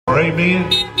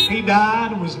Amen. He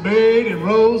died and was buried and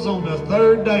rose on the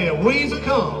third day. And we've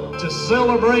come to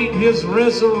celebrate His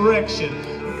resurrection.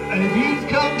 And if you've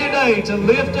come today to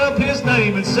lift up His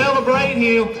name and celebrate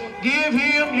Him, give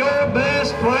Him your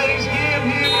best praise. Give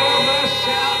Him your best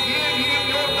shout. Give Him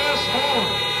your best horn.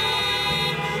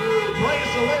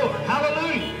 Praise the Lord.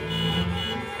 Hallelujah.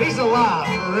 He's alive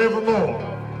forevermore.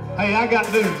 Hey, I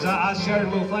got news. I shared a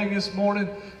little thing this morning,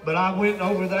 but I went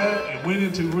over there and went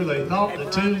into where they thought the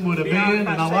tomb would have been,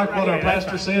 and I like what our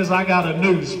pastor says. I got a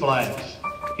news flash.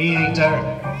 He ain't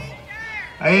there.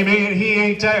 Amen. He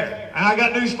ain't there. And I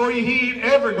got news for you. He ain't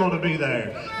ever going to be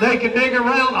there. They can dig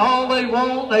around all they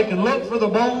want. They can look for the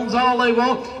bones all they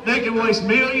want. They can waste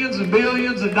millions and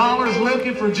billions of dollars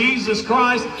looking for Jesus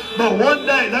Christ. But one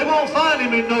day, they won't find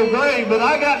Him in no grave. But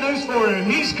I got news for you.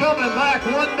 He's coming back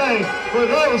one day for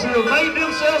those who have made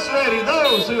themselves ready.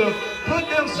 Those who have put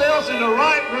themselves in the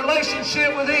right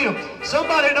relationship with Him.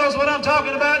 Somebody knows what I'm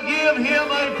talking about. Give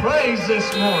Him a praise this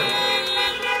morning.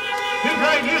 Good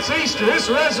great, it's Easter. It's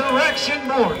resurrection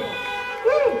morning.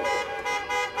 Woo!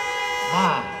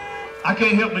 My, I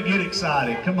can't help but get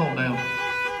excited. Come on now.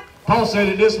 Paul said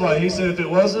it this way. He said,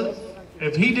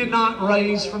 if He did not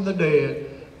raise from the dead,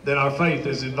 then our faith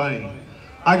is in vain.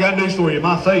 I got news for you.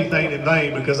 My faith ain't in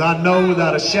vain, because I know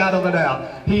without a shadow of a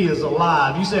doubt He is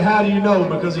alive. You say, how do you know?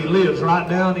 Because He lives right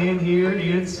down in here,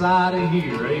 inside of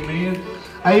here. Amen.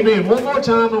 Amen. One more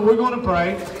time and we're going to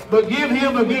pray. But give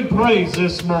Him a good praise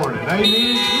this morning. Amen.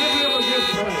 Give Him a good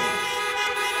praise.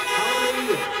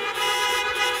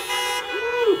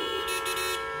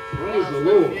 Praise the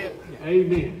Lord.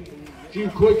 Amen. A few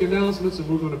quick announcements and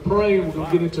we're going to pray and we're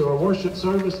going to get into our worship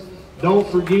service. Don't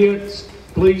forget,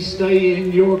 please stay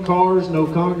in your cars. No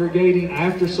congregating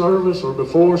after service or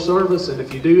before service. And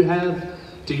if you do have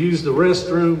to use the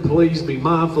restroom, please be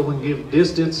mindful and give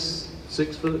distance.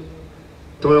 6 foot,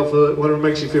 12 foot, whatever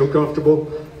makes you feel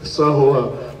comfortable.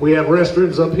 So we have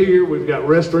restrooms up here. We've got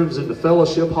restrooms in the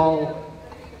fellowship hall.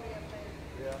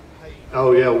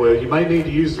 Oh yeah, well, you may need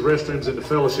to use the restrooms in the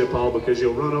fellowship hall because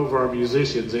you'll run over our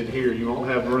musicians in here. You won't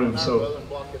have room. So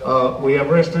we have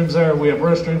restrooms there. We have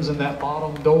restrooms in that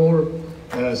bottom door.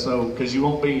 Because you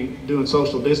won't be doing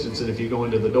social distancing if you go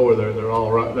into the door there. They're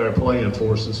all right there playing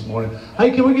for us this morning.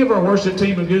 Hey, can we give our worship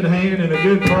team a good hand and a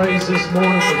good praise this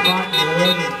morning for fighting the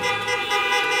weather?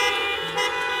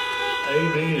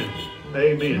 Amen.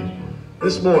 Amen.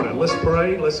 This morning, let's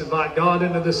pray. Let's invite God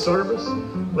into this service.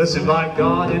 Let's invite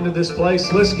God into this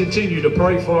place. Let's continue to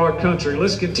pray for our country.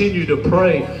 Let's continue to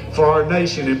pray for our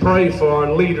nation and pray for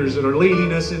our leaders that are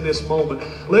leading us in this moment.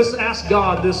 Let's ask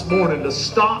God this morning to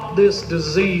stop this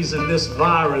disease and this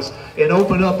virus and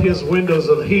open up His windows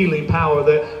of healing power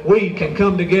that we can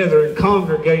come together and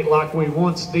congregate like we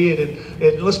once did.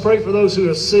 And let's pray for those who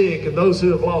are sick and those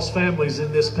who have lost families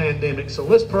in this pandemic. So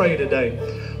let's pray today.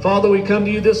 Father, we come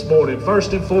to You this morning,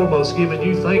 first and foremost, giving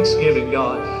You thanksgiving,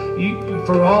 God,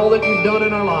 for all that You've done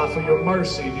in our life, for Your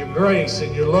mercy and Your grace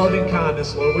and Your loving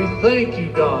kindness, Lord. We thank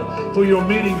You, God, for Your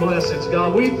many blessings,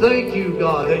 God. We thank You,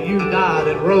 God, that You died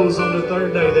and rose on the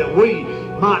third day, that we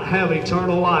might have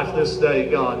eternal life this day,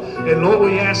 God. And Lord,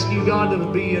 we ask You, God,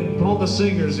 to be upon the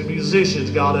singers and musicians,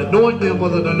 God. Anoint them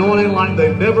with an anointing like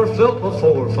they've never felt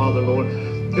before, Father, Lord.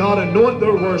 God, anoint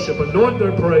their worship, anoint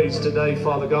their praise today,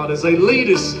 Father God, as they lead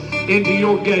us into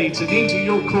Your gates and into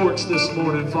Your courts this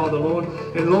morning, Father, Lord.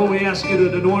 And Lord, we ask You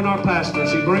to anoint our pastor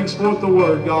as he brings forth the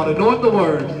word, God. Anoint the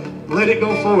word. Let it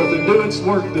go forth and do its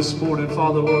work this morning,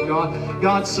 Father, Lord God.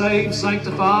 God, save,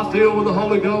 sanctify, fill with the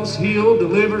Holy Ghost, heal,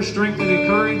 deliver, strengthen,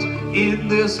 encourage in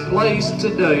this place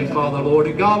today, Father, Lord.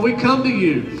 And God, we come to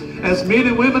You as men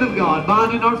and women of God,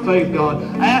 binding our faith, God,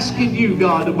 asking You,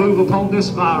 God, to move upon this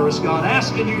virus, God,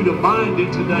 asking You to bind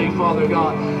it today, Father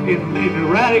God, and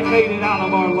eradicate it out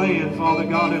of our land, Father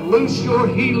God, and loose Your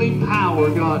healing power,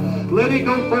 God. Let it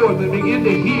go forth and begin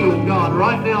to heal, God,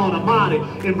 right now in a mighty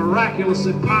and miraculous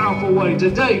and powerful way.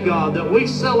 Today, God, that we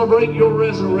celebrate Your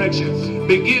resurrection.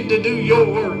 Begin to do Your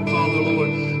work, Father, Lord.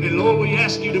 And Lord, we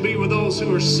ask You to be with those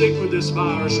who are sick with this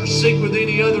virus or sick with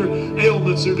any other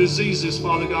ailments or diseases,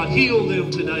 Father God. Heal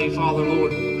them today, Father,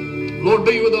 Lord. Lord,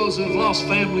 be with those who have lost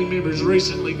family members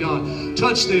recently, God.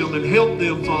 Touch them and help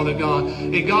them, Father God.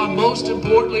 And God, most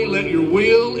importantly, let Your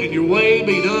will and Your way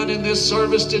be done in this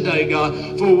service today,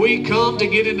 God. For we come to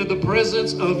get into the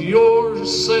presence of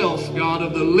Yourself, God,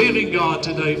 of the living God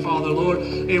today, Father, Lord.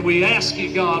 And we ask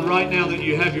You, God, right now that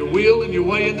You have Your will and Your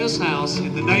way in this house.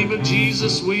 In the name of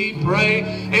Jesus we pray.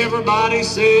 Everybody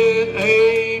said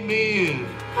amen.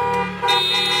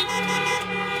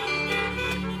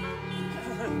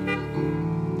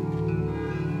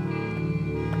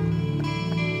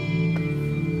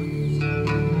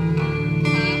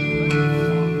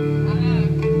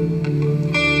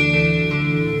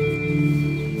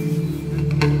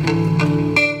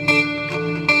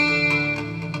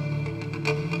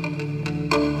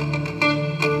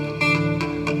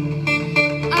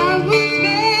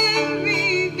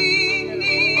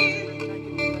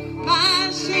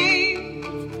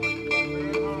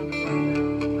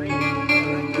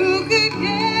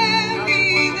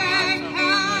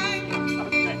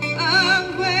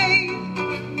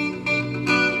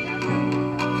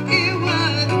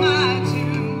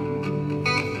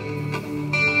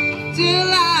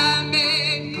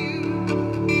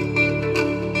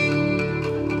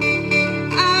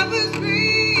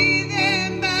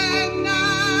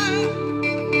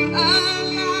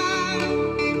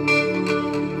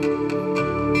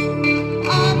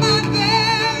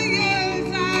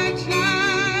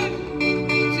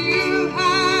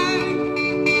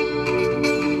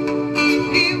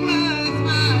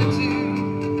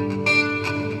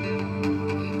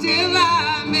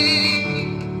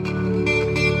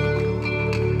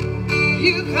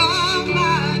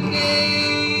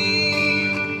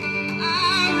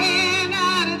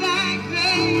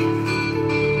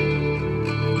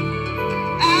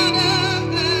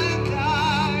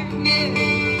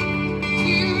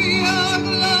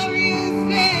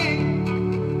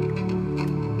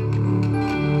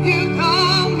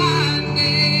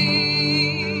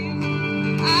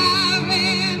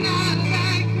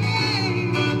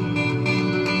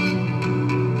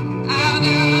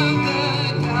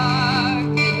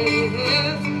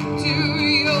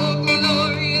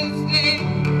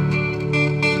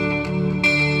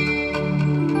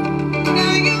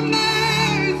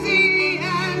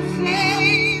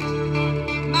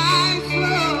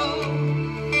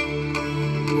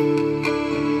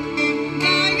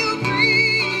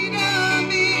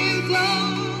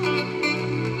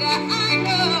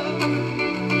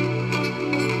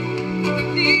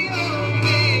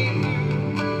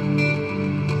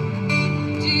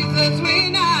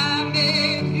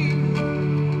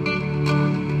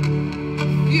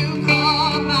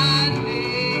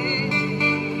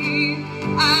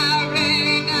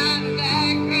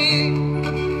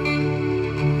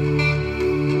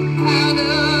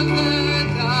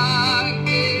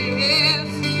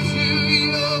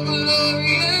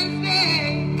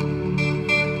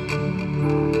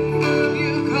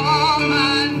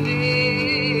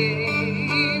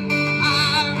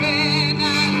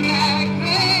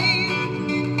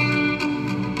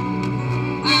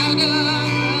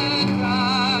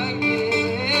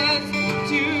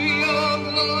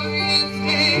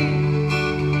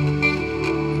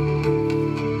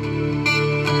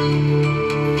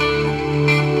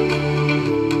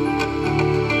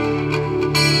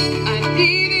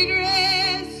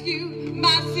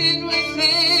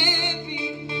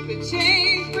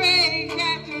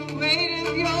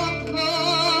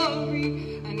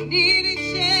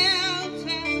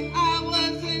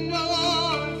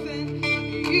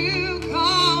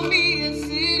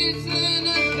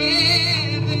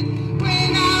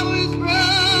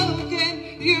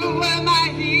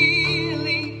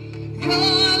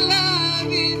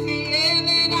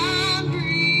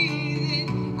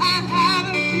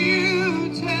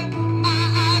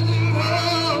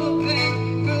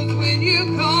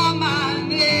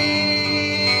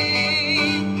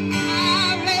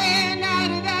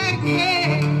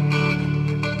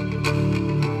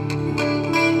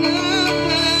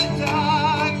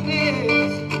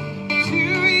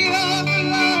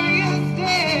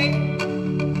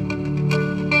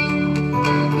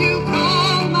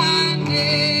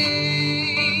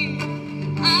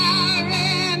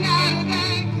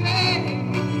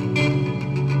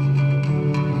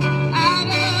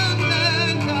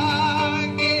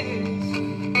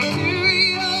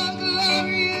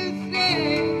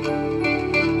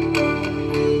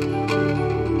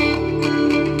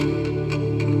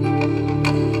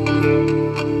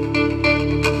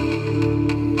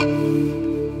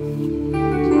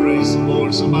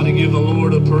 Somebody give the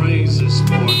Lord a praise this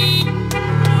morning.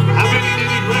 How many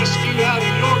did He rescue out of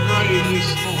your grave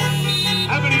this morning?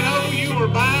 How many know you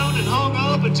were bound and hung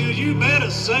up until you met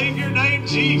a Savior named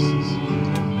Jesus?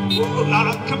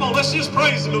 Come on, let's just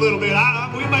praise Him a little bit.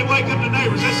 We may wake up the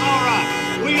neighbors. That's all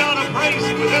right. We ought to praise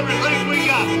Him with everything we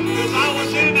got. Because I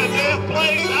was in a death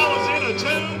place. I was in a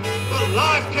tomb. But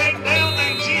life came down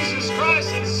named Jesus Christ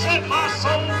and set my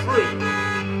soul free.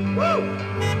 Woo!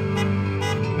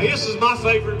 Hey, this is my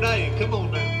favorite day. Come on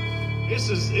now. This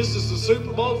is the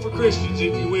Super Bowl for Christians,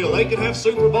 if you will. They can have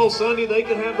Super Bowl Sunday. They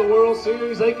can have the World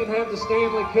Series. They can have the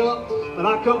Stanley Cup. But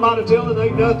I come by to tell them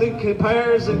ain't nothing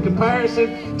compares in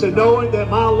comparison to knowing that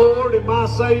my Lord and my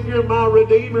Savior, my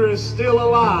Redeemer is still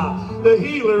alive. The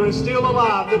Healer is still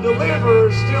alive. The Deliverer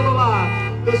is still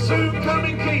alive. The soon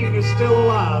coming King is still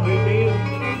alive.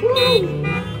 Amen. Woo!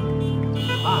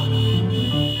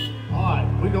 All right,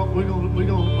 we're gonna.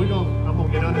 I'm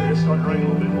gonna get under here, start to rain a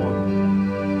little bit more.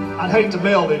 I'd hate to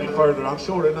meld any further. I'm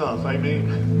short enough.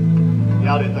 Amen.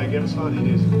 Y'all didn't think it was funny,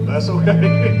 did you? That's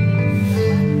okay.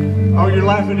 Oh, you're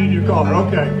laughing in your car.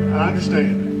 Okay, I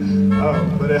understand.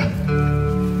 Oh, but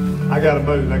I gotta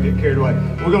move. I get carried away.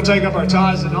 We're gonna take up our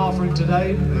tithes and offering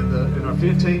today in our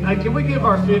fit team. Hey, can we give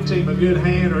our fit team a good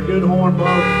hand or a good horn blow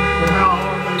for how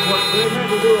hard they've worked? They've had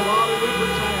to do a lot of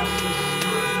different tasks this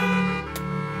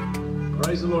morning.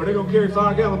 Praise the Lord. They're gonna carry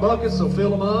 5-gallon buckets, so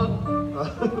fill them up.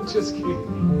 Just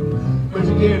kidding. But if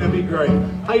you can, that'd be great.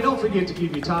 Hey, don't forget to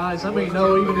give your tithes. I mean,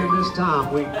 no, even in this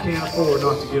time, we can't afford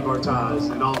not to give our tithes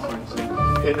and offerings.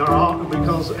 And our offering,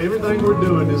 because everything we're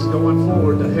doing is going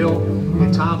forward to help.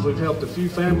 In times we've helped a few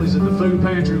families in the food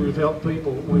pantry. We've helped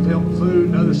people. We've helped food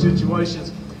in other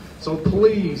situations. So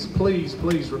please, please,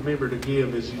 please remember to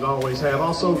give as you always have.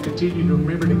 Also, continue to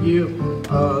remember to give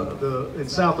in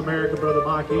South America, Brother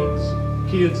Mike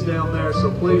Eaton's kids down there.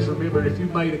 So please remember, if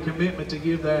you've made a commitment to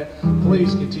give that,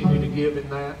 please continue to give in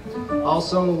that.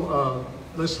 Also,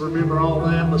 let's remember all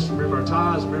that. Let's remember our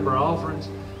tithes, remember our offerings.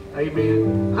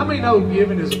 Amen. How many know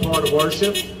giving is a part of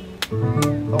worship?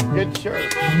 Oh, good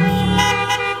church. All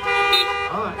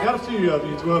right, got a few of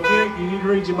you. Well, if you need to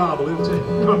read your Bible.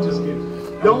 No, I'm just kidding.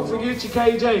 Don't forget your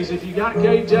KJs. If you got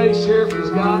KJs, Sheriff has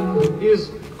got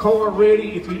his car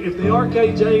ready. If they are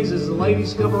KJs, as the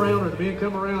ladies come around or the men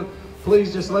come around,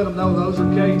 please just let them know those are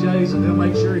KJs, and they'll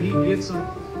make sure he gets them.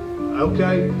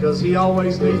 Okay, because he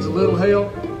always needs a little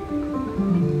help.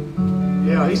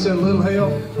 Yeah, he said a little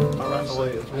help.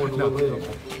 It's more than a little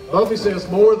help. Buffy says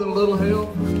more than a little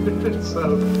help.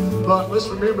 But let's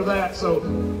remember that. So,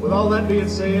 with all that being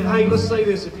said, hey, let's say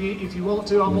this. If you want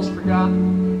to, I almost forgot.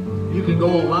 You can go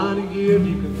online and give.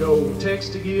 You can go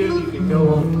text to give. You can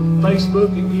go on Facebook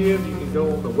and give. You can go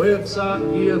on the website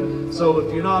and give. So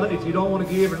if you don't want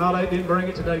to give or didn't bring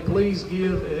it today, please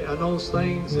give on those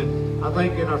things. And I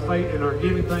think in our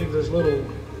giving things, there's little,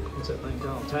 what's that thing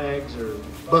called, tags or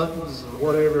buttons or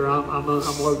whatever. I'm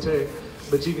low tech,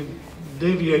 but you can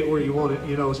deviate where you want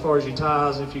it. As far as your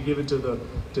tithes, if you give it to the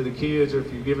kids or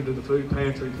if you give it to the food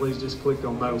pantry, please just click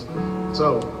on those.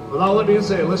 So, with all that being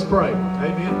said, let's pray.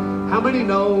 Amen. How many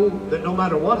know that no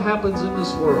matter what happens in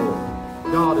this world,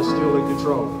 God is still in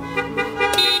control? Amen.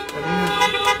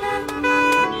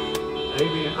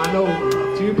 Amen. I know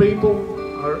a few people,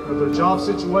 their job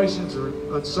situations are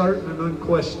uncertain and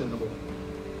unquestionable.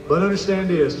 But understand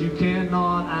this, you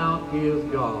cannot outgive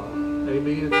God.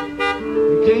 Amen.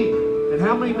 You can't. And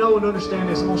how many know and understand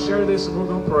this? I'm going to share this and we're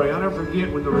going to pray. I never forget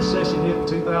when the recession hit in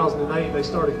 2008, they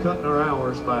started cutting our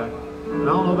hours back. And I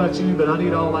don't know about you, but I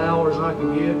need all the hours I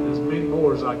can get and as many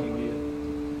more as I can get.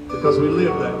 Because we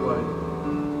live that way.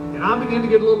 And I began to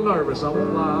get a little nervous. I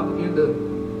won't lie. I began to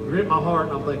grip my heart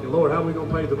and I'm thinking, Lord, how are we going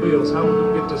to pay the bills? How are we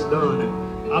going to get this done?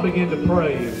 And I began to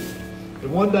pray.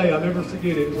 And one day, I'll never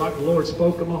forget it. It was like the Lord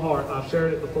spoke to my heart. I've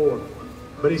shared it before.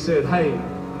 But He said, hey,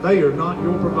 they are not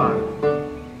your provider.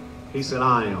 He said,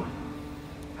 I am.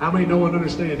 How many know and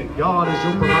understand that God is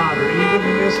your provider even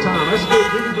in this time? Let's go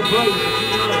give him the praise if you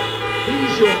know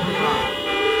he's your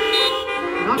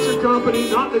provider. Not your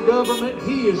company, not the government.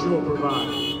 He is your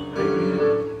provider.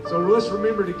 Amen. So let's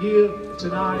remember to give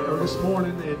tonight or this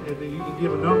morning, and you can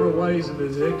give a number of ways, and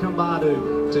as they come by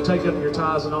to take up your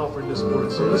tithes and offering this morning.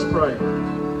 So let's pray.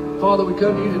 Father, we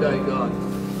come to you today, God,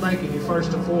 thanking you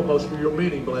first and foremost for your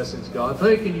many blessings, God.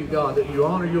 Thanking you, God, that you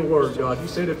honor your word, God. You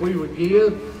said if we would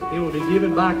give, it will be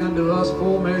given back unto us,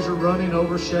 full measure, running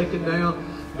over, shaken down.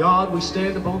 God, we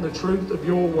stand upon the truth of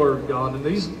your word, God.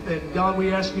 And God,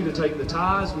 we ask you to take the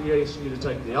tithes. We ask you to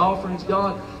take the offerings,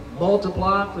 God.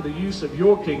 Multiply it for the use of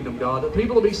your kingdom, God. That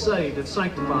people will be saved and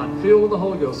sanctified and filled with the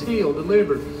Holy Ghost, healed,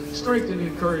 delivered, strengthened,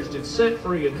 encouraged, and set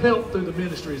free and helped through the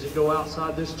ministries that go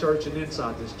outside this church and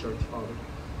inside this church, Father.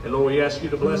 And Lord, we ask you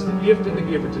to bless the gift and the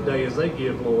giver today as they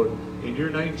give, Lord. In your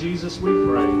name, Jesus, we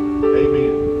pray.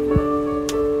 Amen.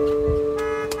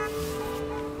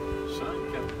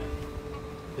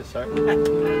 Yes, sir.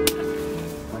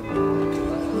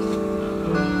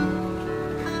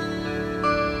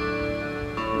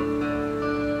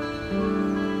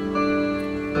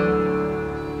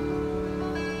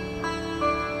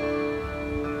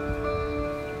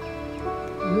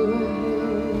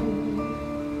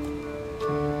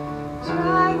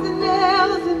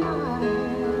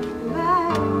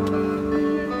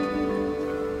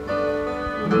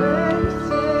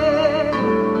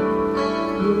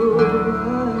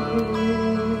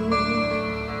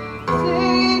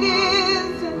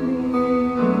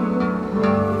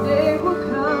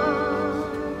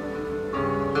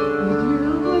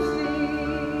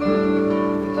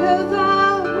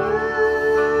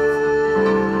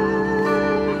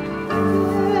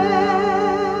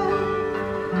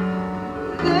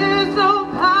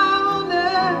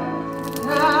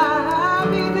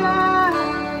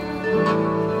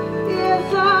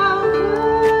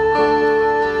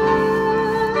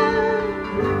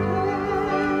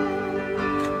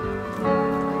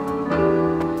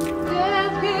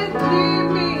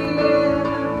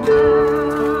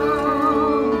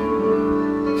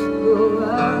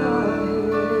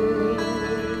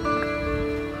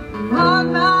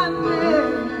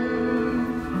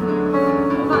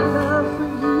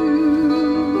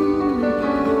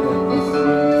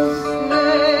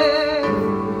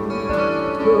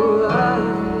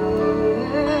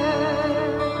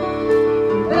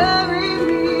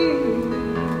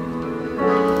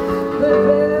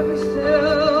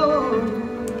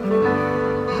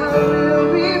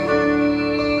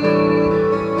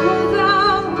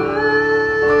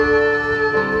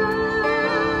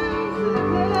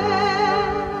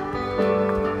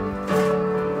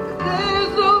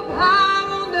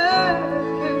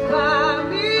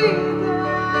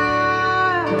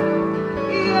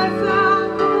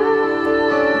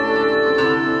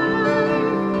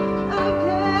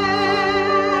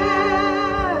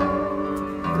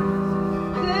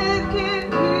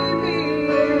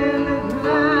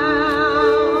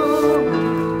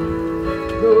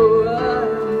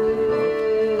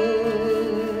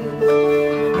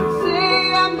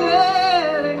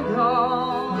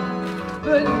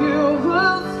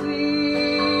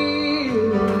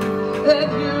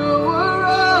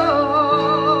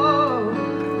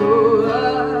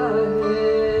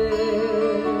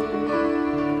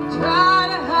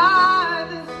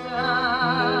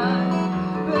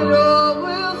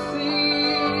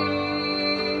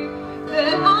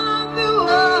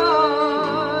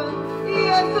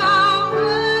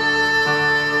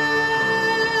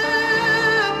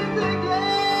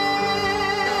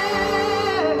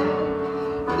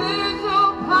 There's no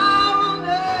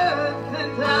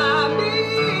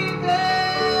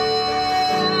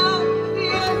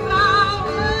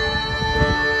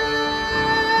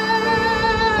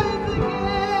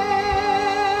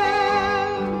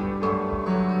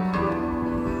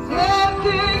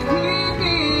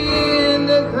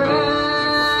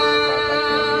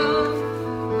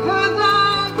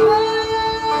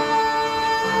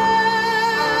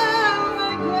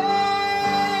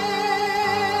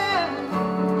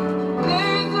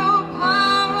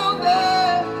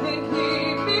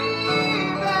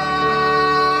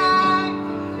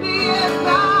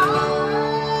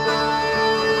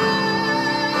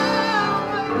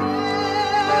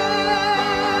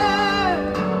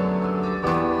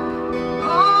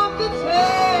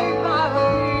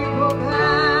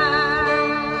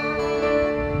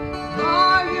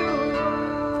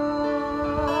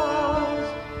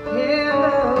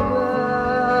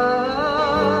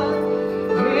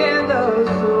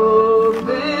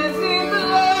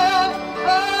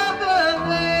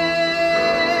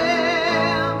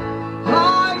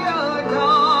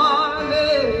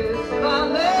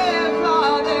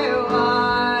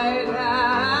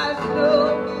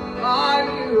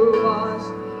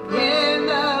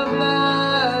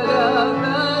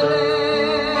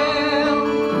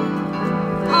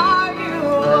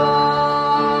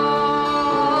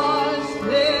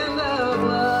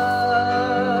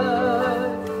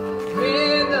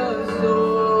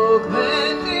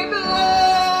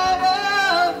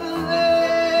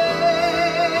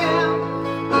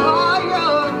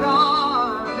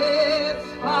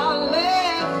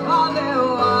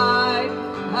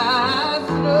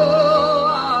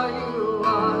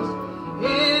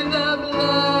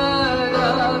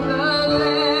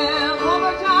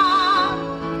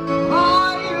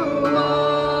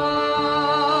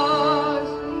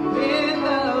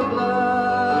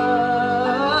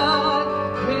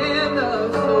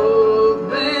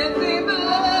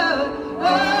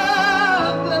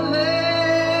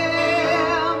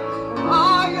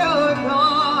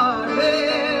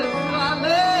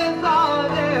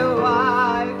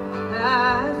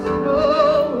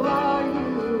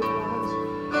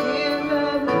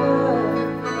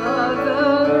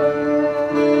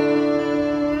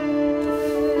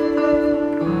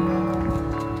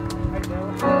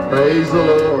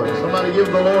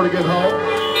the Lord a good home?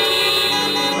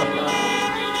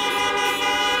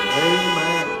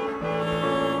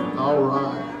 Amen. All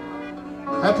right.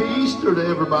 Happy Easter to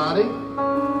everybody.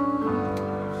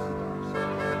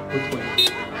 Which way?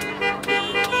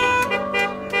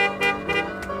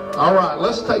 All right,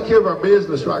 let's take care of our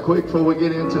business right quick before we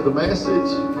get into the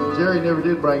message. Jerry never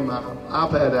did bring my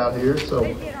iPad out here, so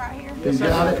he's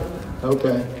got it.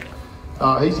 Okay.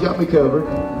 He's got me covered.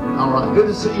 All right, good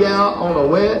to see you out on a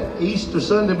wet Easter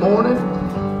Sunday morning.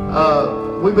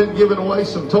 We've been giving away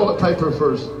some toilet paper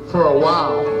for a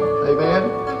while. Amen.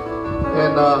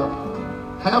 And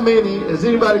how many, has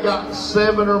anybody got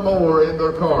 7 or more in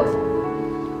their car?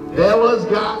 Della's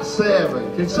got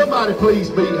 7. Can somebody please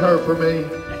beat her for me?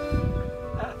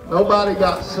 Nobody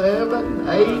got 7,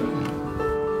 8?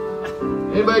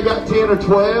 Anybody got 10 or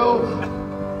 12?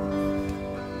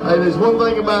 Hey, there's one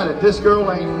thing about it. This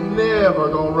girl ain't never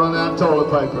going to run out of toilet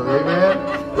paper. Amen?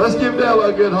 Let's give Della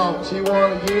a good honk. She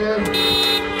won again.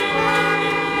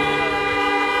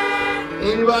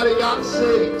 Anybody got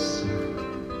 6?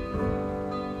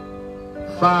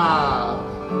 5.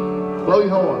 Blow your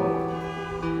horn.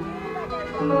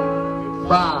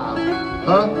 5.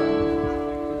 Huh?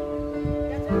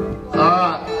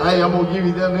 Alright. Hey, I'm going to give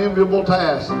you them enviable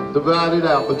tasks. Divide it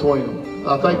out between them.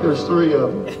 I think there's 3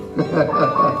 of them.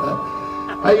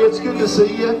 Hey, it's good to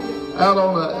see you out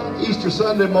on a Easter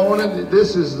Sunday morning.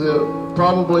 This is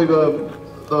probably the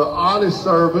oddest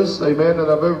service, amen, that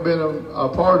I've ever been a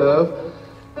part of.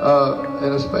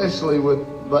 And especially with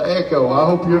the echo. I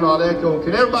hope you're not echoing.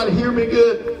 Can everybody hear me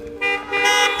good?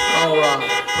 All right.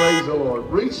 Praise the Lord.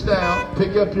 Reach down,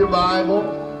 pick up your Bible,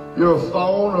 your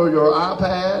phone or your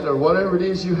iPad or whatever it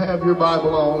is you have your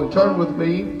Bible on, and turn with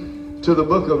me to the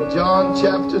book of John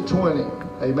chapter 20.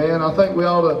 Amen. I think we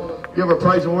ought to give our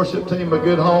praise and worship team a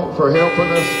good honk for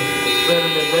helping us. It's been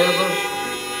an endeavor.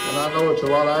 And I know it's a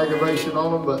lot of aggravation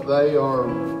on them, but they are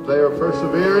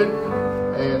persevering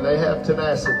and they have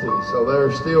tenacity. So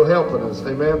they're still helping us.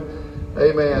 Amen.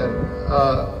 Amen.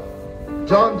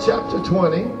 John chapter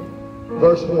 20,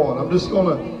 verse 1. I'm just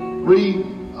going to read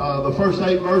the first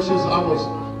 8 verses.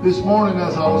 This morning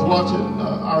as I was watching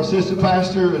our assistant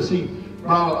pastor as he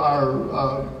brought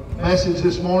our message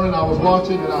this morning, I was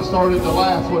watching and I started to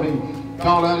laugh when he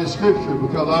called out his scripture,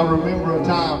 because I remember a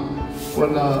time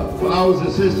when I was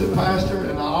assistant pastor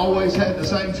and I always had the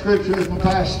same scripture as my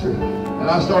pastor, and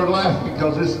I started laughing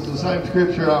because this is the same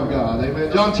scripture I've got. Amen.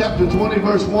 John chapter 20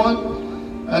 verse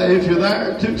 1. If you're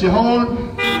there, toot your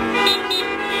horn.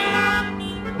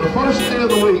 The first day of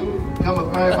the week cometh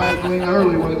Mary Magdalene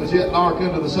early, when it was yet dark,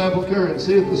 unto the sepulchre, and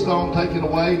seeth the stone taken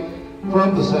away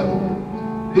from the sepulchre.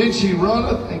 Then she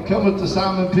runneth and cometh to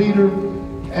Simon Peter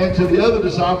and to the other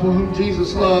disciple whom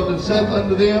Jesus loved, and saith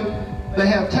unto them, They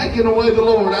have taken away the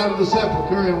Lord out of the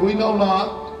sepulchre, and we know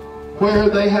not where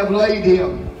they have laid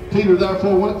him. Peter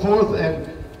therefore went forth and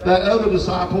that other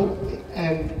disciple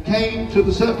and came to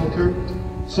the sepulchre.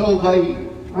 So they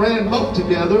ran both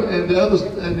together, and the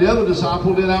other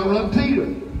disciple did outrun Peter,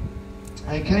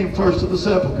 and came first to the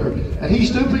sepulchre. And he,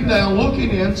 stooping down, looking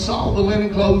in, saw the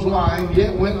linen clothes lying,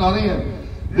 yet went not in.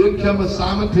 Then cometh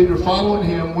Simon Peter following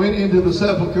him, went into the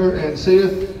sepulchre, and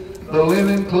seeth the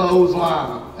linen clothes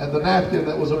lying, and the napkin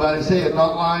that was about his head,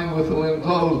 not lying with the linen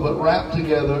clothes, but wrapped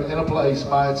together in a place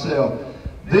by itself.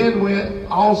 Then went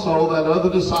also that other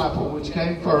disciple which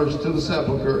came first to the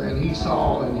sepulchre, and he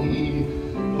saw, and he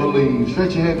believed.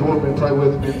 Stretch your hand toward me and pray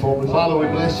with me for me. Father, we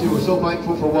bless you. We're so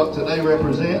thankful for what today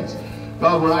represents.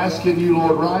 God, we're asking you,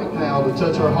 Lord, right now to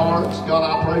touch our hearts. God,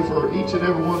 I pray for each and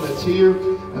every one that's here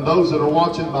and those that are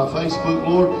watching by Facebook,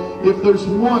 Lord. If there's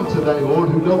one today, Lord,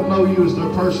 who don't know you as their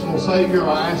personal Savior,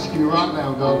 I ask you right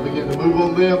now, God, begin to move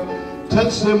on them.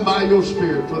 Touch them by your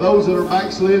Spirit. For those that are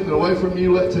backslidden and away from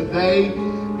you, let today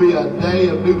be a day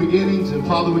of new beginnings. And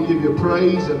Father, we give you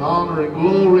praise and honor and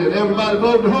glory. And everybody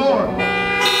blow the horn. Amen.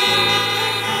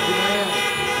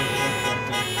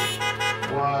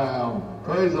 Wow.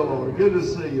 Praise the Lord. Good to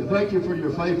see you. Thank you for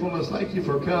your faithfulness. Thank you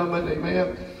for coming.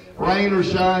 Amen. Rain or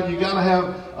shine, you got to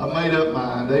have a made-up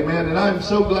mind. Amen. And I'm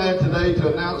so glad today to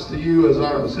announce to you, as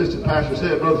our assistant pastor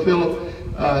said, Brother Philip,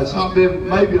 it's not been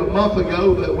maybe a month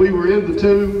ago that we were in the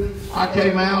tomb. I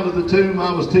came out of the tomb.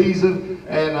 I was teasing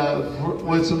and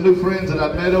with some new friends that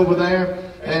I'd met over there.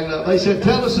 And they said,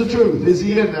 tell us the truth. Is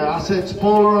he in there? I said,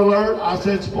 spoiler alert. I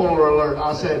said, spoiler alert.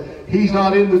 I said, he's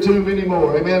not in the tomb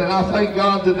anymore. Amen. And I thank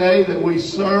God today that we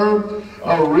serve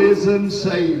a risen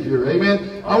Savior.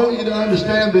 Amen. I want you to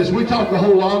understand this. We talk a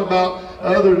whole lot about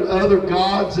other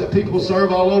gods that people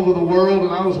serve all over the world.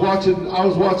 And I was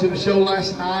watching a show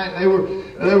last night. They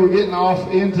were getting off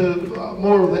into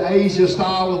more of the Asia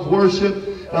style of worship.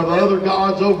 of other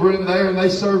gods over in there, and they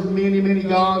serve many, many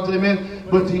gods, amen.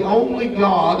 But the only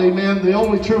God, amen, the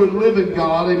only true and living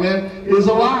God, amen, is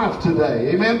alive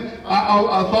today, amen.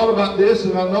 I thought about this,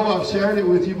 and I know I've shared it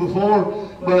with you before,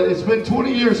 but it's been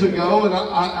 20 years ago, and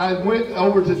I went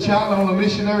over to China on a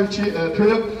missionary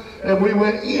trip, and we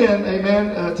went in,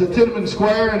 amen, to Tiananmen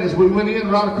Square, and as we went in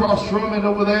right across from it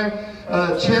over there,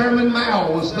 Chairman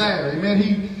Mao was there, amen.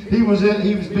 He was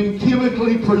being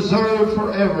chemically preserved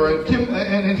forever,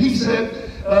 and he said,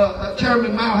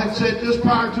 Chairman Mao had said just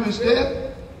prior to his death,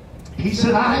 he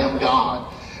said, "I am God."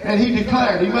 And he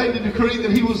declared, he made the decree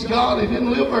that he was God. He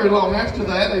didn't live very long after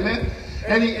that, amen.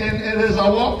 And as I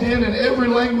walked in every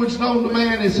language known to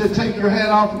man, it said, "Take your hat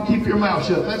off and keep your mouth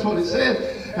shut." That's what it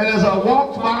said. And as I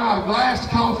walked by a glass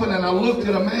coffin and I looked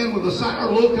at a man with a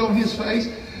sour look on his face,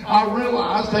 I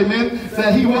realized, amen,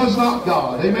 that he was not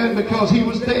God, amen, because he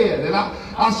was dead. And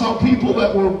I saw people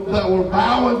that were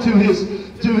bowing to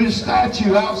his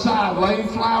statue outside, laying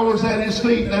flowers at his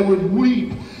feet. They would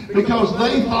weep because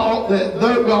they thought that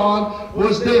their God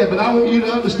was dead. But I want you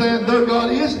to understand their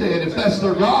God is dead, if that's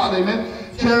their God, amen.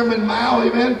 Chairman Mao,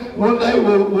 amen, one day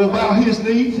will bow his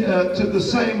knee to the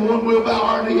same one we'll bow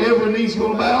our knee. Every knee's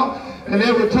going to bow and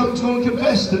every tongue's going to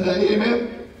confess today, amen,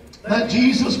 that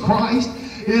Jesus Christ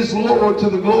is Lord, to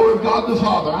the glory of God the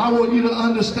Father. I want you to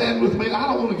understand with me.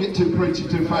 I don't want to get too preachy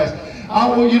too fast. I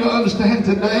want you to understand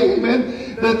today,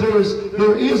 amen, that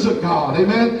there is a God,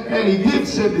 amen, and he did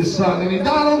send his son, and he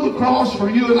died on the cross for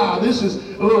you and I. This is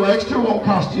a little extra, won't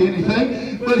cost you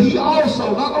anything, but he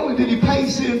also, not only did he pay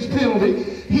sin's penalty,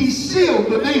 he sealed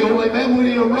the deal, amen, when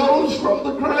he arose from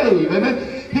the grave, amen.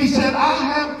 He said, "I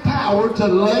have power to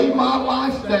lay my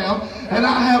life down, and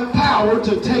I have power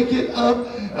to take it up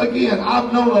again."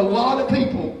 I've known a lot of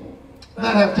people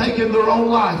that have taken their own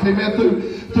life, amen.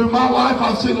 Through my life,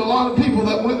 I've seen a lot of people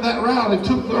that went that route and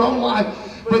took their own life,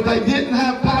 but they didn't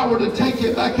have power to take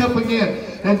it back up again.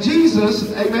 And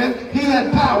Jesus, amen, he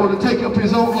had power to take up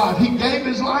his own life. He gave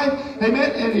his life,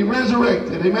 amen, and he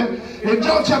resurrected, amen. In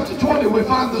John chapter 20, we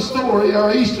find the story,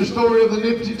 our Easter story of the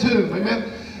empty tomb, amen.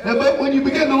 But when you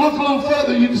begin to look a little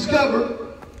further, you discover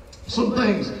some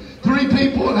things. 3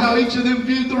 people and how each of them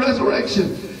viewed the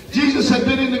resurrection. Jesus had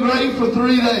been in the grave for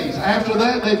 3 days. After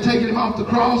that, they'd taken him off the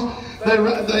cross. They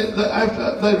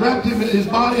wrapped him in his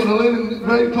body in a linen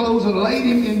grave clothes and laid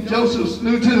him in Joseph's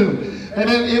new tomb. And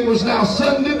then it was now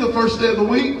Sunday, the first day of the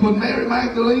week, when Mary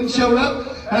Magdalene showed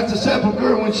up at the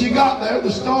sepulchre. And when she got there,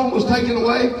 the stone was taken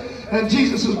away and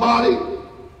Jesus' body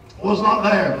was not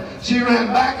there. She ran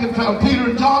back and found Peter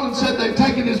and John and said they've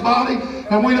taken his body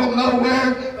and we don't know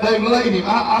where they've laid him.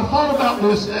 I thought about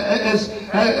this as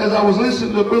I was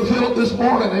listening to Brother Philip this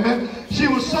morning, amen. She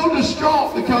was so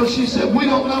distraught because she said, "We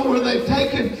don't know where they've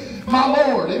taken my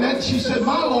Lord," amen. She said,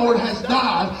 "My Lord has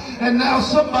died and now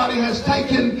somebody has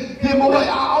taken him away."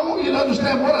 I want you to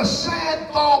understand what a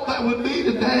sad thought that would be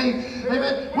today,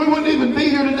 amen. We wouldn't even be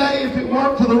here today if it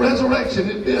weren't for the resurrection.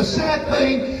 It'd be a sad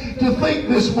thing to think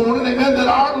this morning, amen, that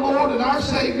our Lord and our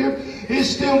Savior is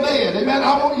still dead, amen.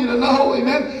 I want you to know,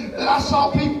 amen, that I saw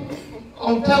people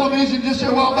on television just a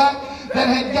while back that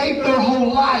had gave their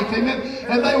whole life, amen,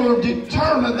 and they were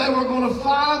determined they were going to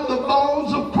find the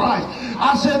bones of Christ.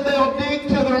 I said they'll dig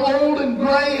till they're old and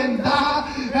gray and die,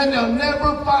 and they'll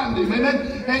never find him,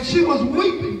 amen. And she was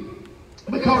weeping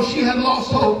because she had lost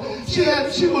hope.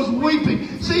 She was weeping.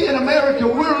 See, in America,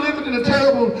 we're living in a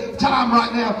terrible time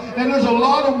right now, and there's a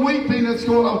lot of weeping that's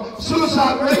going on.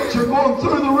 Suicide rates are going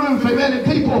through the roof, amen, and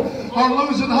people are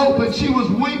losing hope, and she was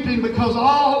weeping because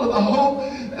all of the hope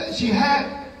that she had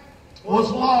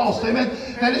was lost, amen.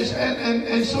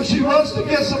 And so she runs to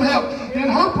get some help. In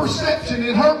her perception,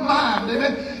 in her mind,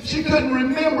 amen, she couldn't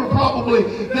remember probably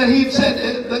that he'd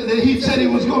said he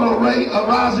was going to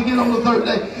rise again on the 3rd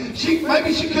day.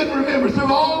 Maybe she couldn't remember.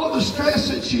 Through all of the stress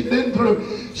that she'd been through,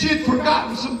 she had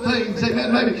forgotten some things,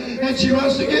 amen, maybe. And she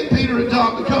runs to get Peter and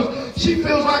John because she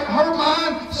feels like her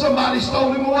mind, somebody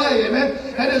stole him away, amen.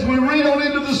 And as we read on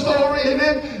into the story,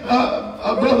 amen,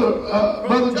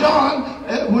 Brother John,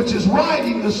 which is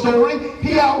writing the story,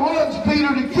 he outruns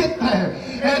Peter to get there.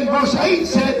 And verse 8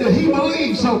 said that he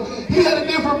believed. So he had a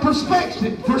different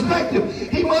perspective.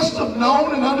 He must have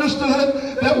known and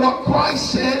understood that what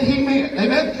Christ said he meant.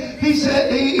 Amen. He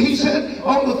said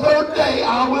on the 3rd day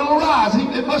I will arise.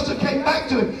 It must have came back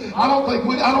to him. I don't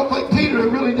think Peter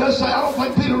really does say. I don't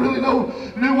think Peter really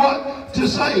knew what to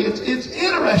say. It's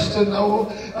interesting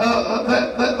though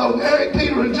that though Mary,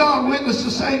 Peter, and John witnessed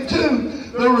the same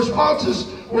tomb, their responses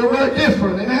were very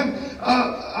different. Amen.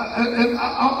 And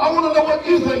I want to know what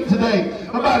you think today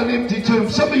about an empty tomb.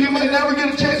 Some of you may never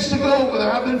get a chance to go over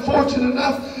there. I've been fortunate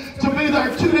enough to be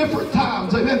there 2 different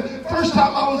times. Amen. First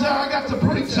time I was there, I got to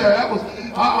preach there.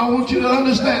 I want you to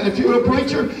understand, if you're a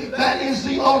preacher, that is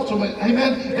the ultimate.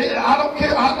 Amen. I don't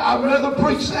care. I'd rather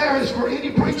preach there as for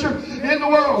any preacher in the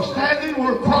world. Standing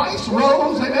where Christ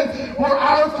rose. Amen. Where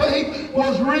our faith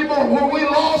was reborn. Where we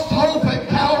lost hope at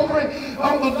Calvary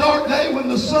on the dark day when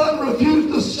the sun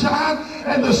refused to shine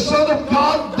and the Son of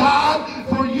God died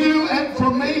for you and for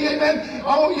me. Amen.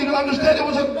 I want you to understand it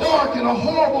was a dark and a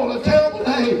horrible and a terrible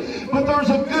day. But there's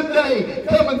a good day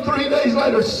coming 3 days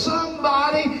later.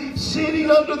 Somebody sitting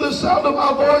under the sound of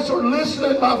my voice or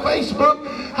listening by Facebook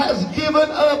has given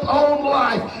up on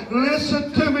life.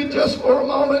 Listen to me just for a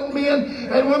moment, men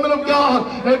and women of God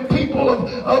and people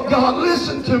of God.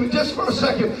 Listen to me just for a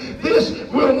second. This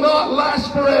will not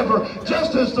last forever.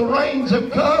 Just as the rains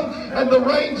have come and the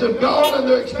rains have gone and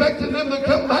they're expecting them to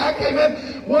come back. Amen.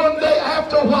 One day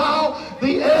after a while,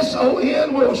 the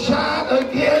S-O-N will shine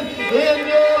again in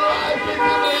your life. If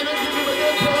you believe it, give him a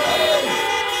good praise.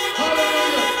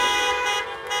 Hallelujah.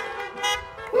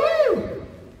 Woo!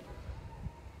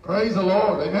 Praise the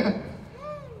Lord. Amen.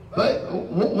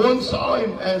 One saw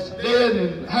him as dead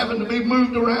and having to be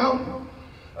moved around.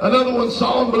 Another one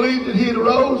saw him, believed that he had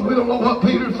arose. We don't know what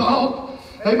Peter thought.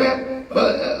 Amen.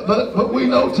 But we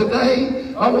know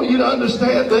today, I want you to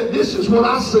understand that this is what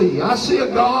I see. I see a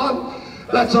God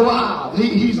that's alive.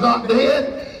 He's not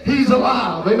dead. He's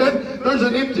alive. Amen. There's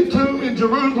an empty tomb in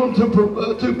Jerusalem to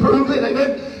prove it.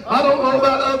 Amen. I don't know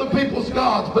about other people's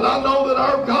gods, but I know that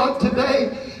our God today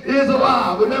is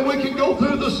alive. And then we can go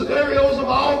through the scenarios of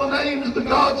all the names of the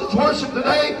gods that's worshipped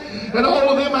today, and all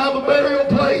of them have a burial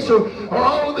place, or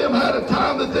all of them had a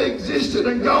time that they existed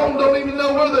and gone, don't even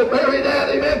know where they're buried at.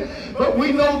 Amen. But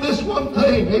we know this one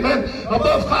thing. Amen.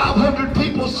 Above 500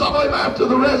 people saw him after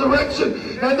the resurrection,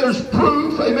 and there's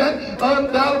proof, amen,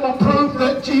 undoubtable proof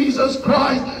that Jesus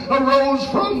Christ arose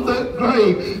from the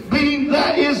grave. Being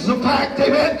that is the fact,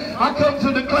 amen, I come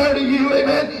to declare to you,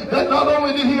 amen, that not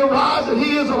only did he arise, and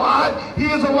he is alive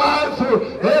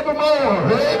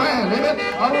forevermore. Amen. Amen.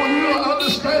 I want you to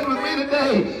understand with me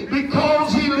today,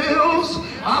 because he lives,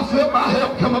 I felt my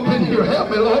help come up in here. Help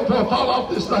me, Lord, before I fall off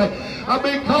this thing.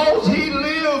 Because he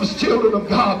lives, children of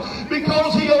God,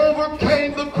 because he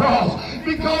overcame the cross,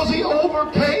 because he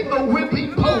overcame the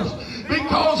whipping post,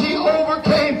 because he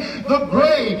overcame the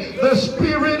grave, the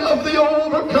spirit of the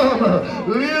overcomer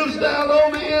lives down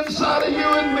on the inside of you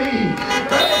and me.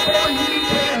 Therefore you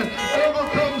can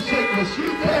overcome sickness,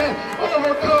 you can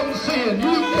overcome sin,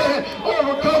 you can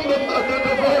overcome the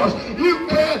divorce, you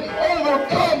can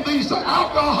overcome these.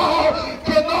 Alcohol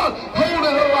cannot hold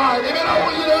it alive. Amen. I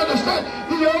want you to understand,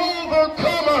 the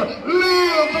overcomer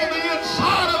lives on the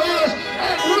inside of us,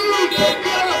 and we can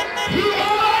get up. You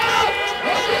are up,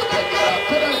 and you can get up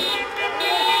today.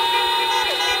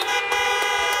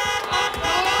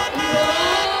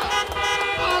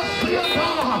 I see a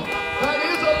God that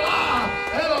is alive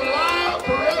and alive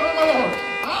forevermore.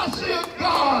 I see a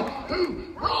God who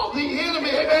brought the enemy,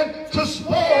 amen, to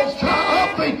spoils,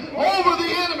 triumphing over the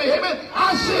enemy. Amen.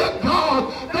 I see a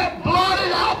God that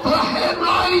blotted out the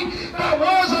handwriting that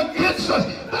was against us.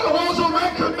 There was a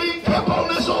record being kept on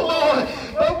this old boy.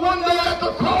 But one day at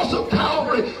the cross of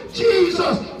Calvary,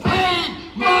 Jesus paid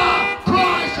my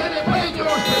price, and he paid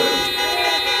yours too.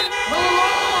 My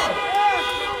Lord.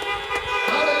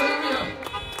 Hallelujah.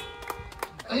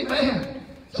 Amen.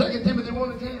 2 Timothy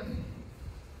 1:10.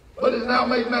 But is now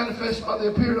made manifest by the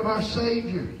appearing of our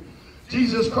Savior,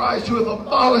 Jesus Christ, who hath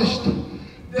abolished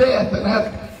death and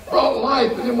hath brought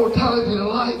life and immortality to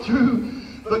light through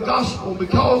the gospel.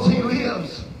 Because he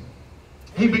lives,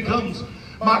 he becomes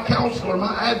my counselor,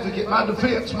 my advocate, my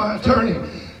defense, my attorney,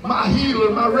 my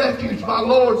healer, my refuge, my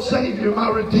Lord, Savior, my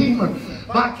Redeemer,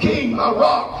 my King, my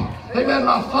rock. Amen.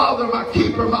 My Father, my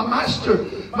keeper, my master,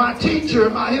 my teacher,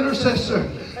 my intercessor.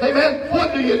 Amen.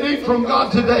 What do you need from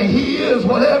God today? He is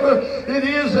whatever it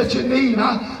is that you need.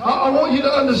 I want you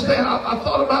to understand. I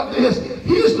thought about this.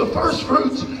 He is the first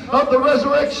fruits of the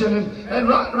resurrection. And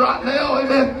right now,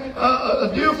 amen,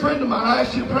 a dear friend of mine I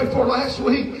asked you to pray for last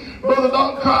week, Brother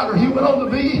Don Carter. He went on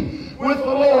to be with the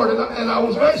Lord. And I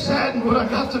was very saddened when I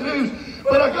got the news.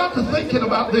 But I got to thinking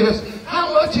about this.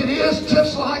 How much it is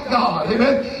just like God.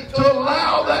 Amen. To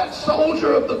allow that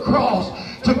soldier of the cross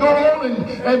to go on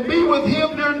and be with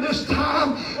him during this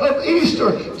time of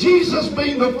Easter. Jesus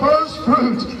being the first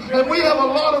fruits. And we have a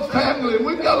lot of family.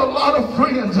 We've got a lot of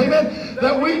friends, amen,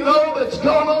 that we know that's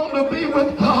gone on to be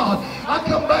with God. I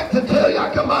come by to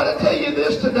tell you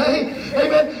this today,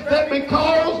 amen, that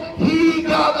because he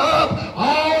got up,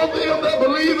 all them that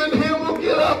believe in him will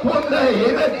get up one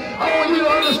day, amen. I want you to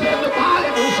understand the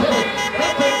Bible says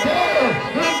that the dead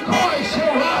in Christ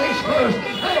shall rise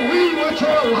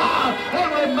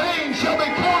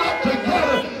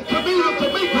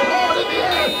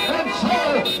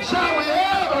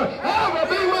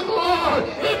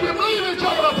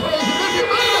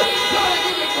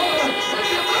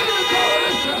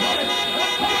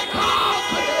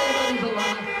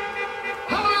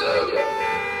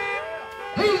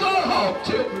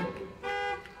God, children.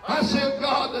 I see a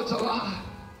God that's alive.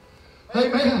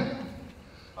 Amen.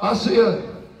 I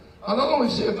not only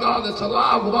see a God that's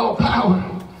alive with all power.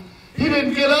 He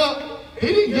didn't get up. He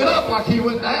didn't get up like he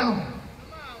went down.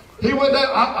 He went down.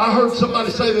 I heard somebody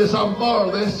say this. I'll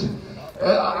borrow this.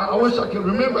 I wish I could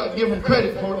remember. I'd give them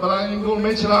credit for it, but I ain't going to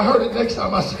mention it. I heard it next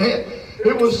time I said it.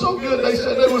 It was so good. They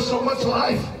said there was so much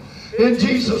life in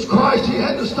Jesus Christ. He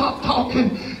had to stop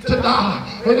talking to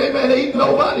die. And amen.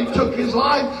 Nobody took his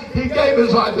life. He gave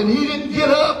his life. And he didn't get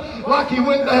up like he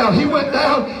went down. He went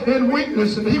down in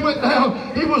weakness, and he went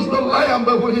down. He was the Lamb,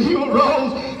 but when he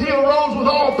arose with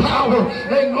all power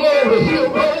and glory. He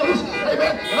arose,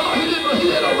 amen. No, he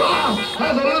didn't arise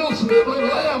as a little sniveling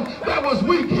lamb that was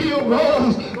weak. He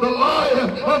arose, the Lion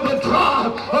of the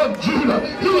tribe of Judah.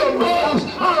 He arose,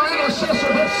 our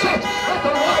intercessor that sits at the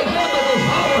right hand of the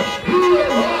Father. He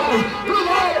arose with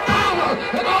all power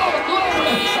and all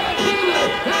glory and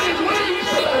healing in his wings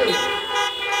today.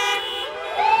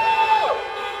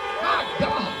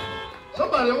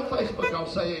 Somebody on Facebook will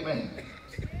say amen.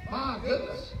 My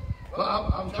goodness.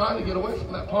 Well, I'm trying to get away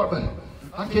from that part, but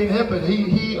I can't help it.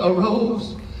 He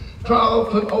arose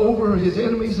triumphant over his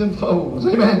enemies and foes.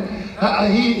 Amen.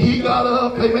 He got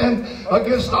up, amen,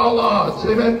 against all odds.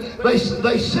 Amen. They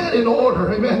set in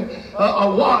order, amen,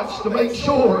 a watch to make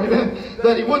sure, amen,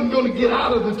 that he wasn't going to get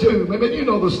out of the tomb. Amen. You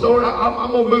know the story.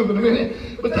 I'm going to move in a minute.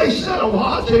 But they set a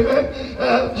watch,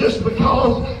 amen, just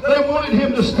because they wanted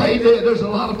him to stay dead. There's a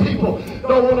lot of people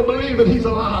don't want to believe that he's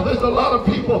alive. There's a lot of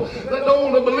people that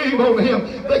don't want to believe on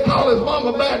him. They call his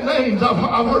mama bad names.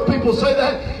 I've heard people say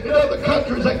that in other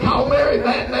countries. They call Mary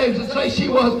bad names and say she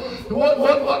was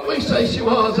what we say she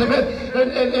was, amen.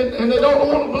 And they don't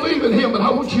want to believe in him. But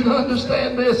I want you to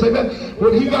understand this, amen.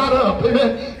 When he got up,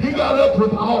 amen, he got up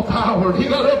with all power. He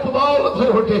got up with all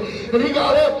authority. And he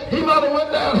got up. He might have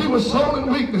went down. He was sown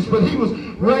in weakness, but he was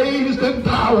raised in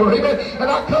power, amen. And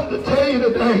I come to tell you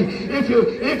today,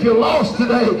 if you're lost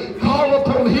today, call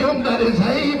upon him that is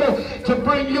able to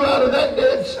bring you out of that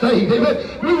dead state,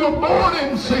 amen. We were born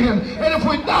in sin, and if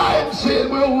we die in sin,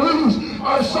 we'll lose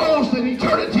our souls in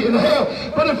eternity in hell.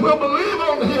 But if we'll believe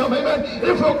on him, amen,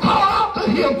 if we'll call out to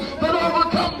him that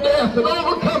overcome death and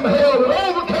overcome hell and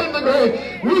overcame the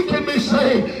grave, we can be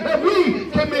saved, and we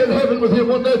can be in heaven with him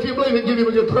one day. If you believe it, give him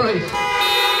a good praise.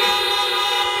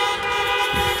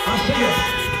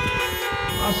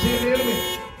 I see an enemy.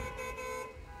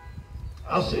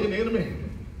 I see an enemy.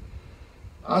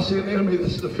 I see an enemy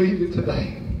that's defeated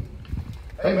today.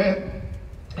 Amen.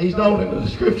 He's known in the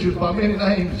scriptures by many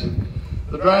names.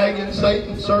 The dragon,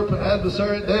 Satan, serpent,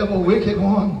 adversary, devil, wicked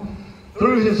one.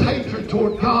 Through his hatred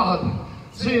toward God,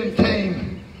 sin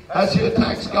came as he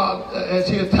attacks God, as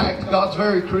he attacked God's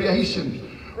very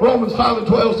creation. Romans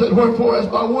 5:12 said, wherefore as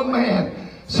by one man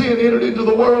sin entered into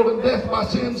the world, and death by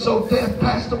sin, so death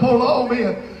passed upon all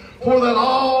men, for that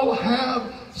all have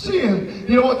sinned.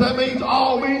 You know what that means?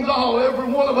 All means all.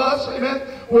 Every one of us, amen,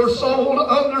 were sold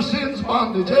under sin's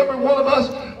bondage. Every one of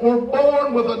us were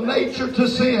born with a nature to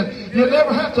sin. You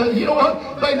never have to, you know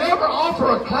what? They never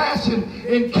offer a class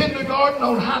in kindergarten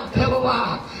on how to tell a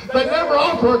lie. They never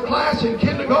offer a class in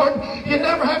kindergarten. You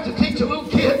never have to teach a little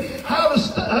kid how to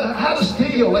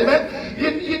steal. Amen.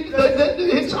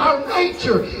 It's our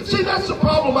nature. See, that's the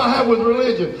problem I have with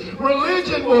religion.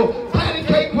 Religion will patty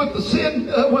cake with the sin,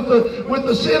 with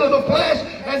the sin of the flesh,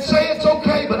 and say it's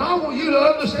okay. But I want you to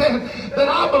understand that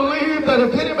I believe that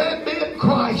if any man be in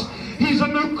Christ, he's a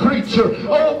new creature.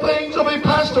 Old things will be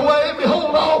passed away, and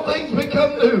behold, all things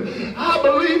become new. I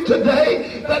believe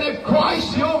today that if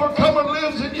Christ the overcomer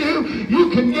lives in you, you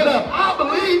can get up. I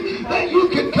believe that you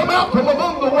can come out from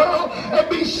among the world and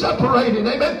be separated.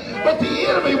 Amen. But the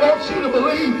enemy wants you to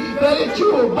believe that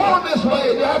you were born this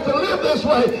way, and you have to live this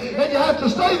way, and you have to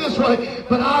stay this way.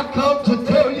 But I come to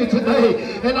tell you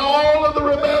today, in all of the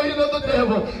rebellion of the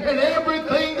devil, and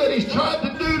everything that he's tried to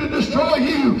do to destroy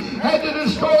you and to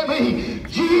destroy me,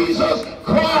 Jesus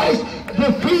Christ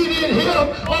defeated him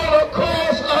on the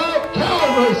cross of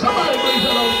Calvary. Somebody please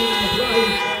hello to the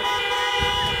praise.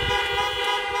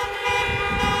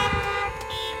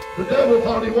 The devil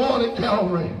thought he won at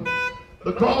Calvary.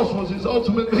 The cross was his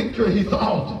ultimate victory, he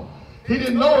thought. He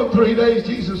didn't know in 3 days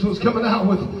Jesus was coming out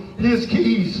with his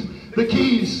keys, the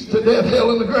keys to death, hell,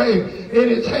 and the grave in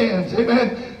his hands.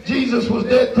 Amen. Jesus was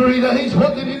dead 3 days.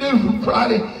 What did he do from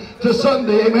Friday to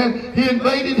Sunday? Amen. He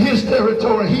invaded his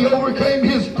territory. He overcame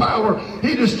his power.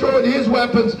 He destroyed his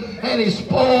weapons, and he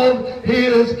spoiled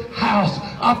his house.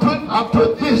 I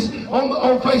put this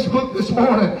on Facebook this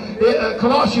morning.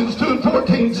 Colossians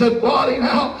 2:14 said, blotting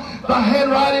out the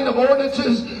handwriting of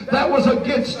ordinances that was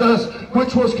against us,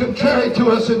 which was contrary to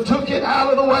us, and took it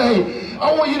out of the way.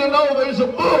 I want you to know there's a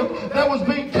book that was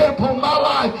being kept on my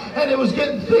life, and it was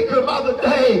getting thicker by the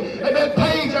day. Amen.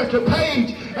 Page after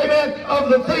page, amen, of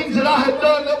the things that I had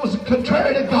done that was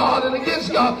contrary to God and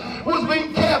against God was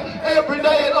being kept every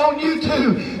day and on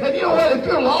YouTube. And you know what? If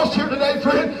you're lost here today,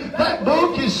 friend, that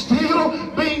book is still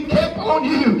being kept on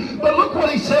you. But look what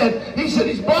he said. He said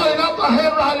he's blotting out the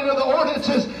handwriting of the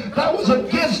ordinances that was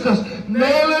against us,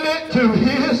 nailing it to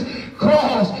his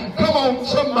cross. Come on,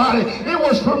 somebody. It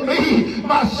was for me.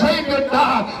 My Savior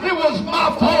died. It was my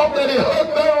fault that he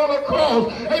hung there on a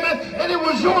cross. Amen. And it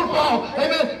was your fault.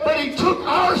 Amen. But he took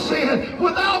our sin.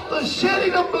 Without the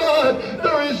shedding of blood,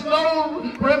 there is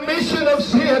no remission of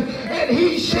sin. And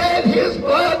he shed his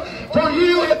blood for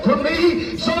you and for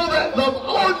me, so that the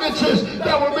ordinances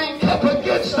that were being kept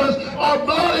against us are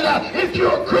blotted out. If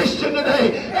you're a Christian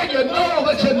today, and you know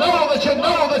that you know that you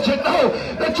know that you know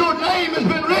that your name has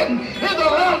been written in the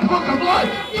Lamb's Book of Life,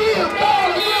 give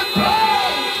God a good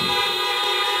praise.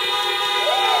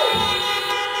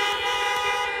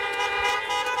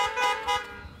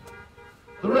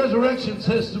 The resurrection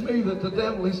says to me that the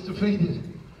devil is defeated.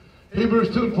 Hebrews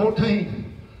 2:14.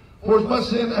 For as much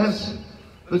sin as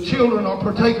the children are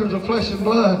partakers of flesh and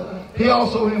blood, he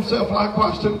also himself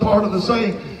likewise took part of the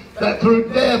same, that through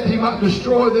death he might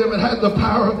destroy them and had the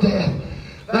power of death.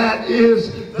 That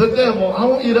is the devil. I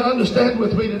want you to understand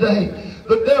with me today.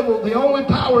 The devil, the only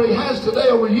power he has today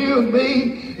over you and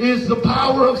me is the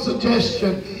power of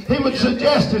suggestion. He would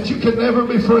suggest that you can never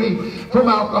be free from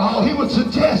alcohol. He would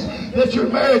suggest that your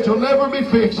marriage will never be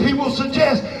fixed. He will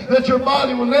suggest that your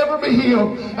body will never be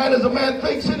healed. And as a man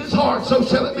thinks in his heart, so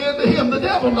shall it be unto him. The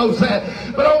devil knows that.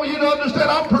 But I want you to understand,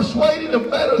 I'm persuaded of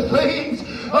better things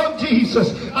of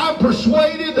Jesus. I'm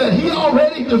persuaded that he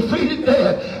already defeated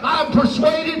death. I'm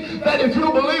persuaded that if you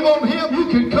believe on him, you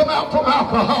can come out from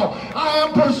alcohol. I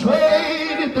am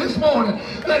persuaded this morning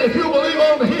that if you believe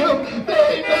on him,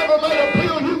 there ain't never made a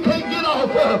pill you can't get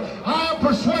off of. I am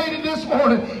persuaded this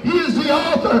morning he is the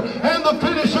author and the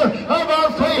finisher of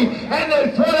our faith, and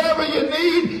that whatever you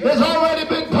need has already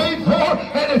been paid for.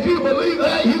 And if you believe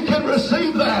that, you can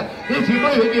receive that. If you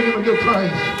believe it, give him a good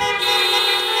praise.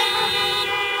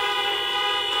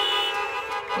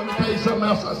 Let me tell you something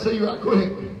else I see right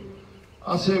quick.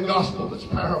 I see a gospel that's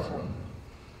powerful.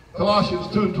 Colossians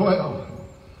 2:12.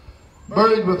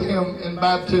 Buried with him in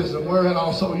baptism, wherein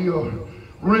also you are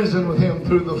risen with him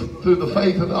through the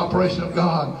faith and the operation of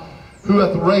God, who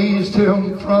hath raised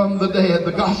him from the dead.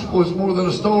 The gospel is more than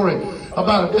a story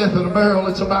about a death and a burial.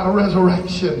 It's about a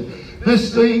resurrection.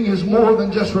 This thing is more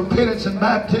than just repentance and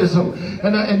baptism.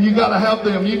 And you got to have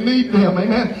them. You need them.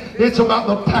 Amen. It's about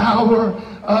the power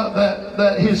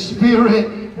that his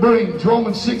Spirit brings.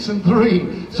 Romans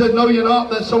 6:3 said, know you not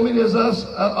that so many of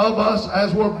us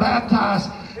as were baptized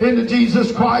into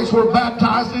Jesus Christ were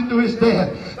baptized into his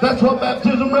death. That's what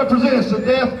baptism represents, the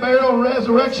death, burial, and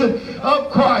resurrection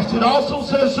of Christ. It also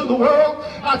says to the world,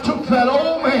 I took that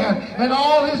old man and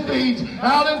all his deeds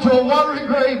out into a watery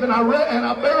grave, and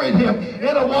I buried him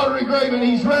in a watery grave, and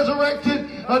he's resurrected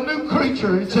a new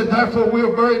creature. It said, therefore we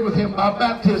are buried with him by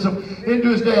baptism into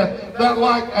his death, that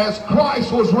like as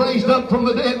Christ was raised up from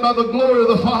the dead by the glory of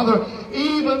the Father,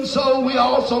 even so we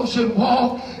also should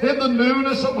walk in the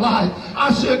newness of life.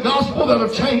 I see a gospel that'll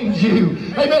change you.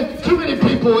 Amen. Too many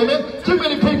people, amen. Too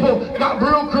many people got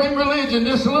Brill Cream religion,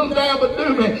 just a little dab of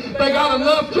do me. They got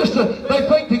enough just to, they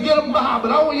think, to get them by.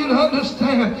 But I want you to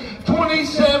understand,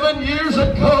 27 years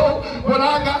ago when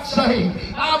I got saved,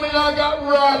 I got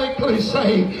radically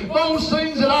saved. Those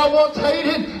things that I once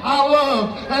hated, I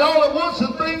loved. And all at once,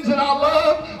 the things that I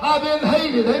loved, I then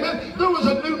hated. Amen. There was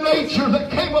a new nature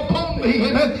that came upon me.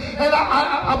 Amen. And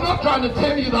I'm not trying to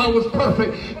tell you that I was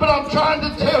perfect, but I'm trying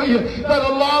to tell you that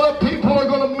a lot of people are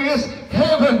going to miss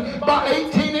heaven by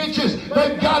 18 inches.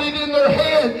 They've got it in their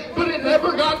head, but it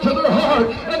never got to their heart.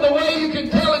 And the way you can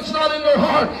tell it's not in their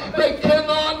heart, they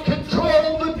cannot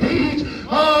control the deeds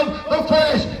of the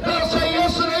flesh. They'll say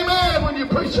yes and amen when you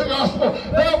preach the gospel.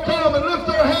 They'll come and lift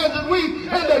their hands and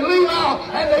weep, and they leave out,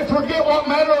 and they forget what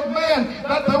manner of man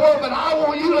that they were. But I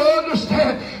want you to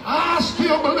understand, I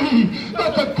still believe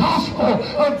that the gospel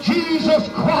of Jesus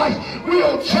Christ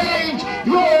will change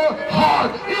your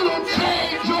heart. It'll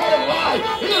change your life.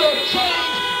 It'll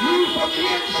change you from the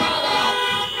inside out.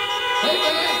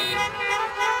 Amen.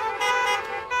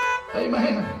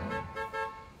 Amen.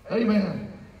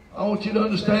 Amen. I want you to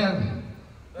understand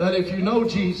that if you know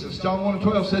Jesus, John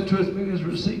 1:12 said, to as many as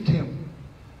received him,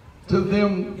 to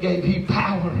them gave he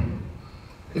power.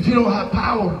 If you don't have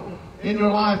power in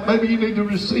your life, maybe you need to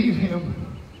receive him.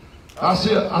 I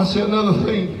see another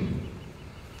thing.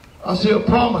 I see a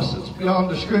promise that's beyond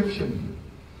description.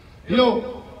 You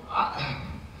know, I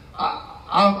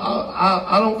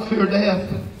don't fear death.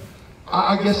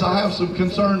 I guess I have some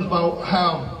concerns about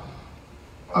how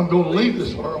I'm going to leave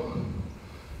this world.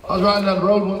 I was riding down the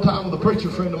road one time with a preacher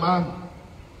friend of mine,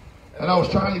 and I was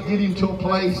trying to get him to a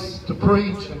place to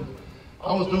preach, and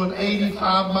I was doing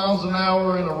 85 miles an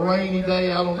hour in a rainy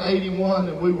day out on 81,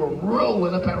 and we were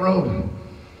rolling up that road.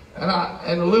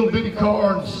 And a little bitty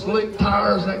car and slick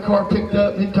tires, and that car picked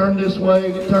up, and it turned this way,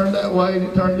 and it turned that way, and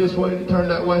it turned this way, and it turned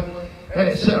that way, and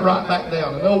it set right back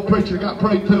down. And the old preacher got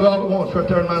prayed to all at once right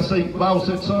there in my seat. The Bible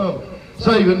said, "Son,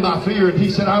 saving by fear." And he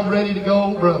said, "I'm ready to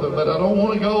go, brother, but I don't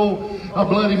want to go a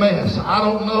bloody mess. I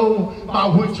don't know by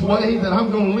which way that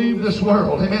I'm going to leave this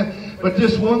world." Amen. But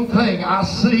this one thing I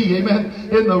see, amen,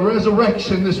 in the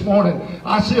resurrection this morning,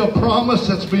 I see a promise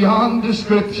that's beyond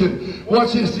description.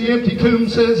 Watch this. The empty tomb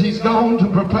says he's gone to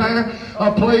prepare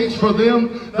a place for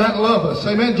them that love us.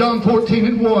 Amen. John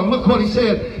 14:1. Look what he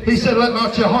said. He said, "Let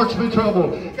not your hearts be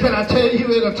troubled." Can I tell you,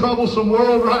 in a troublesome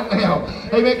world right now,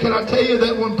 amen, can I tell you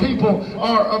that when people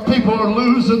are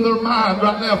losing their mind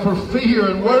right now for fear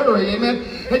and worry, amen.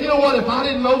 And you know what? If I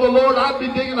didn't know the Lord, I'd be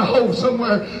digging a hole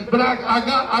somewhere. But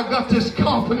I got this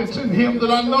confidence in Him that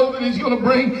I know that He's going to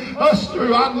bring us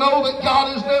through. I know that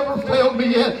God has never failed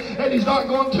me yet, and He's not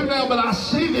going to now. But I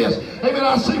see this. Amen.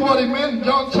 I see what He meant in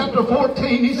John chapter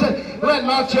 14. He said, "Let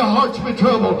not your hearts be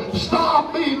troubled."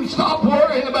 Stop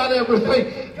worrying about everything.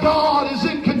 God is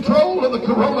in control of the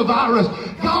coronavirus.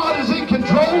 God is in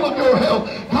control of your health.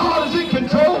 God is in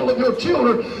control of your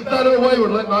children that are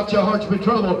wayward. Let not your hearts be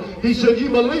troubled. He said, "You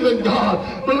believe in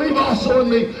God, believe also in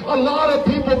me." A lot of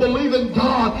people believe in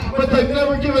God, but they've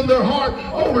never given their heart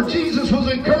over. Jesus was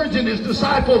encouraging His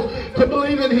disciples to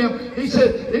believe in Him. He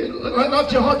said, "Let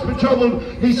not your hearts be troubled."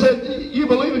 He said, "You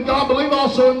believe in God, believe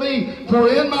also in me. For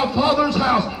in my Father's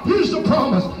house," here's the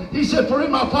promise. He said, "For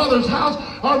in my Father's house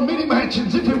are many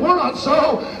mansions. If it were not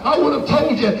so, I would have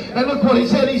told you." And look what He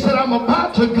said. He said, "I'm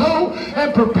about to go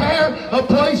and prepare a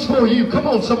place for you." Come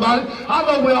on, somebody. I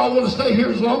know we all want to stay here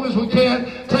as long as we can,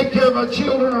 take care of our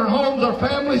children, our homes, our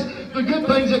families, the good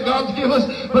things that God's given us.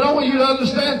 But I want you to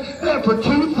understand that for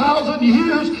 2,000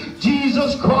 years,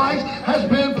 Jesus Christ has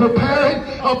been preparing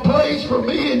a place for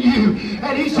me and you.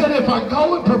 And He said, "If I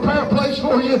go and prepare a place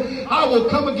for you, I will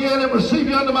come again and receive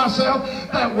you unto myself,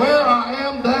 that where I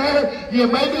am there, you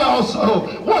may be also."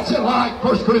 What's it like?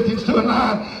 1 Corinthians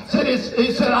 2:9 said,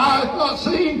 He said, "I have not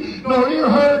seen, nor ear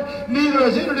heard, neither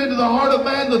has entered into the heart of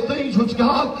man the things which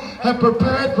God have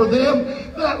prepared for them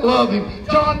that love Him."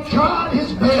 John tried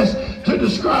his best to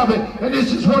describe it, and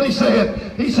this is what he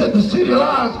said. He said, "The city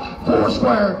lies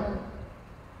foursquare."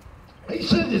 He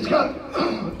said it's got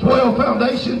 12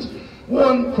 foundations,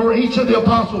 one for each of the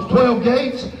apostles, 12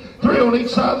 gates, 3 on each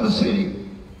side of the city,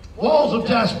 walls of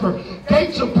jasper,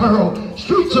 gates of pearl,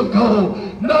 streets of gold.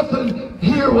 Nothing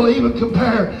here will even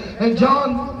compare. And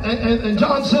John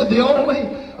said the only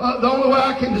way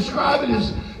I can describe it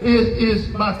is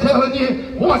by telling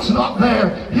you what's not there.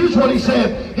 Here's what he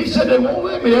said. He said, "They won't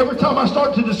let me. Every time I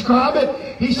start to describe it,"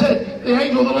 he said, the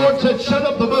angel of the Lord said, "Shut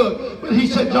up the book." But he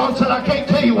said, John said, "I can't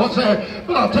tell you what's there,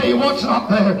 but I'll tell you what's not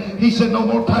there." He said, "No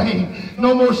more pain,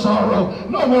 no more sorrow,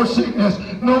 no more sickness,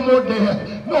 no more death,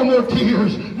 no more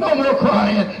tears, no more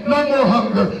crying, no more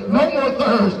hunger, no more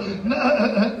thirst.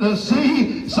 The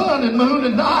sea, sun, and moon,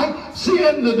 and night,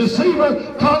 sin, the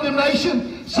deceiver,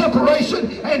 condemnation, separation,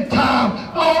 and time.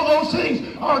 All those things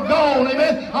are gone."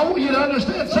 Amen. I want you to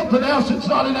understand something else that's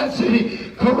not in that city.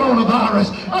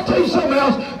 Coronavirus. I'll tell you something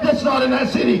else that's not in that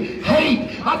city.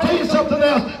 Hate. I'll tell you something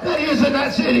else that is in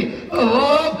that city. The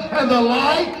love and the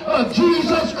light of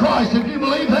Jesus Christ. If you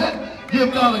believe that,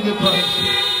 give God a good praise.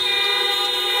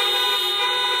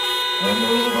 One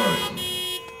more little verse.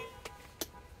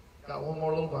 Got one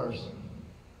more little verse.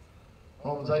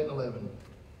 Romans 8:11.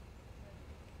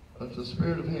 "But the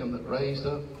Spirit of Him that raised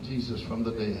up Jesus from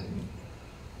the dead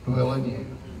dwell in you.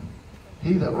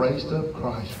 He that raised up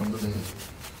Christ from the dead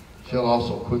shall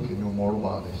also quicken your mortal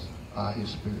bodies by His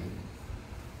Spirit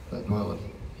that dwelleth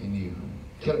in you."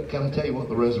 Can I tell you what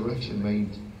the resurrection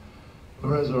means? The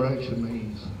resurrection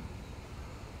means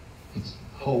it's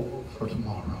hope for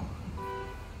tomorrow.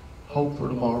 Hope for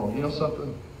tomorrow. You know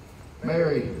something?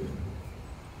 Mary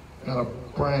got a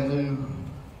brand new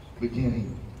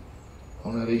beginning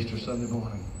on that Easter Sunday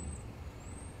morning.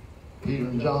 Peter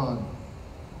and John,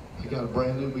 they got a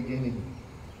brand new beginning.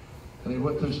 And they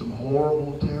went through some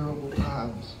horrible, terrible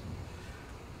times.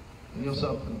 And you know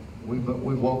something?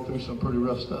 We've walked through some pretty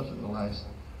rough stuff in the last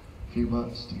few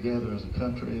months together as a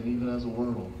country and even as a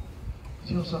world. But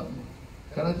you know something?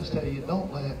 Can I just tell you,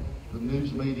 don't let the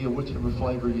news media, whichever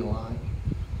flavor you like,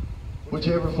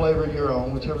 whichever flavor you're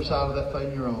on, whichever side of that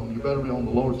thing you're on, you better be on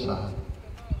the Lord's side.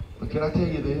 But can I tell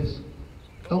you this?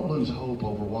 Don't lose hope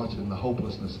over watching the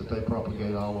hopelessness that they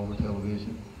propagate all over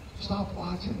television. Stop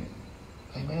watching it.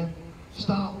 Amen?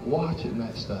 Stop watching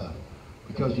that stuff.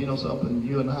 Because you know something?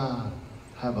 You and I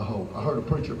have a hope. I heard a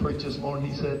preacher preach this morning.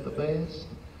 He said, the best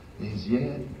is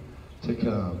yet to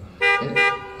come. And,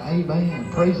 amen.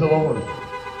 Praise the Lord.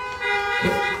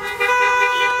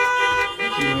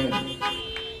 Amen.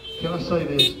 Can I say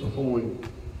this before we...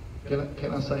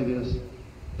 Can I say this?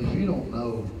 If you don't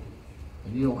know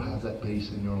and you don't have that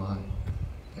peace in your life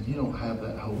and you don't have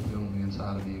that hope on the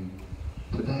inside of you,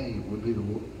 today would be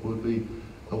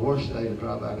the worst day to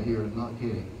drive out of here and not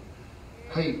get it.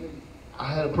 Hey,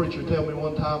 I had a preacher tell me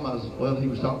one time, he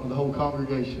was talking to the whole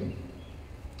congregation.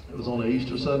 It was on an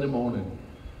Easter Sunday morning.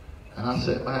 And I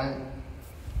sat back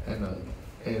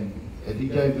and he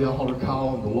gave the altar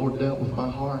call and the Lord dealt with my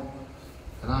heart.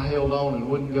 And I held on and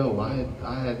wouldn't go. I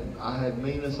had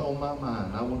meanness on my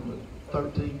mind. I was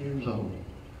 13 years old.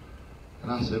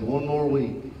 And I said, one more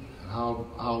week and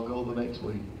I'll go the next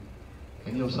week.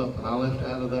 And you know something, I left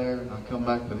out of there and I come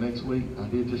back the next week. I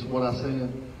did just what I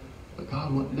said. But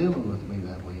God wasn't dealing with me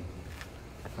that week.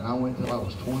 And I went till I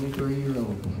was 23 years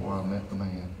old before I met the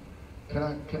man. Can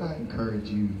I encourage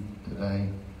you today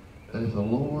that if the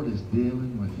Lord is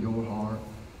dealing with your heart,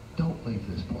 don't leave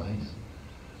this place.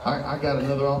 I got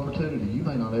another opportunity. You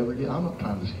may not ever get. I'm not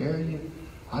trying to scare you.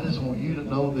 I just want you to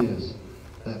know this,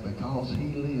 that because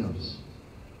He lives,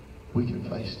 we can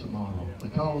face tomorrow.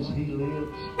 Because He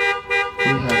lives, we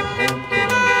have hope today.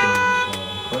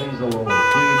 Praise the Lord.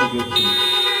 Give Him a good feet.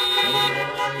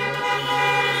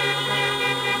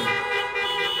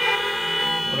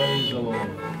 Praise the Lord.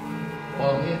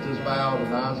 While heads is bowed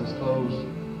and eyes is closed,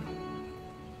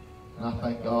 and I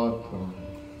thank God for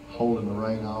holding the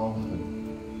rain off and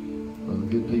for the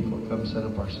good people that come set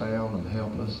up our sound and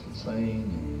help us and sing.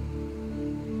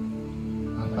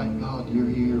 And I thank God you're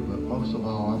here, but most of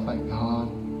all, I thank God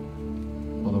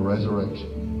for the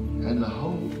resurrection and the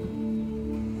hope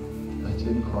that's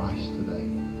in Christ today.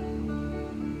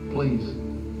 Please,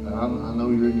 I know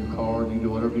you're in your car and you can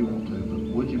do whatever you want to, but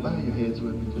would you bow your heads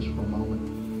with me just for a moment?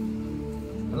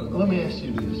 Let me ask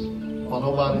you this, while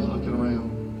nobody's looking around.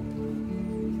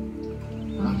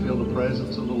 I feel the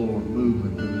presence of the Lord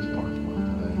moving through this parking lot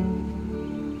today.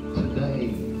 Today,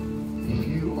 if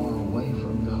you are away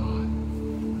from God,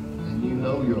 and you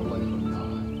know you're away from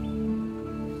God,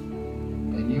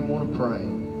 and you want to pray,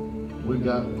 we've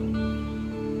got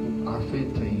our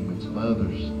fit team and some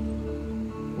others.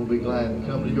 We'll be glad to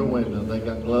come to your window. They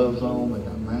got gloves on, they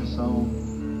got masks on,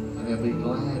 and they'll be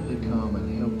glad to come and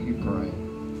help you pray.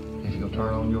 If you'll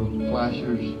turn on your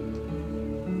flashers,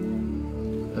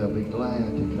 they'll be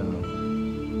glad to come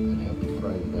and help you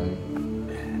pray today.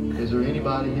 Is there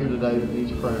anybody here today that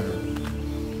needs prayer,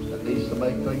 that needs to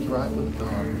make things right with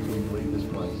God before you leave this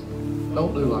place?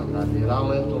 Don't do like I did. I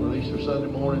left on an Easter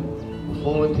Sunday morning with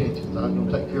full intentions. I'm going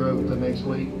to take care of it the next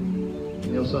week.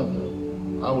 You know something?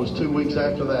 I was 2 weeks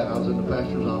after that, I was in the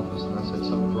pastor's office, and I said,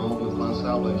 something's wrong with my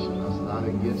salvation. I said, I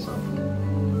didn't get something.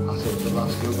 I said, because I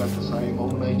still got the same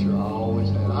old nature I always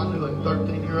had. I knew at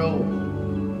 13-year-old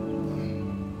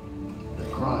that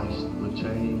Christ would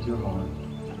change your heart.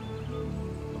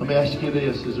 Let me ask you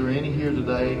this. Is there any here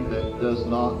today that does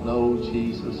not know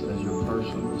Jesus as your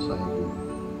personal Savior?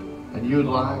 And you would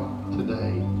like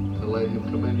today to let Him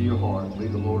come into your heart and be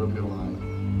the Lord of your life?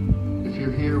 If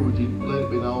you're here, would you let it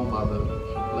be known by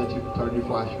let you turn your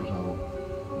flashers on?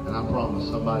 And I promise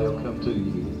somebody will come to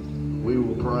you. We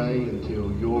will pray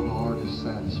until your heart is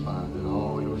satisfied that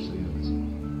all your sins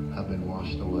have been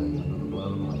washed away under the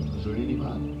blood of the Lamb. Is there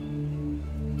anybody?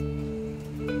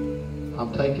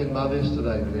 I'm taken by this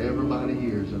today that everybody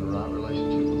here is in a right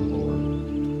relationship with the Lord.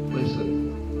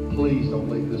 Listen, please don't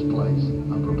leave this place.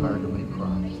 I'm prepared to meet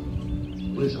Christ.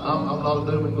 Listen, I'm not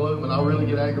a doom and gloom, and I really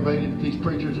get aggravated at these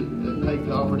preachers that take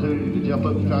the opportunity to jump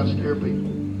up and try to scare people.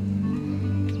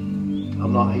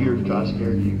 I'm not here to try to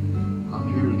scare you.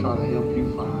 I'm here to try to help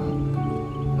you find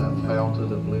that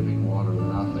fountain of living water that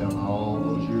I found all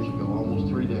those years ago, almost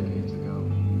 3 decades ago.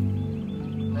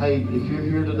 Hey, if you're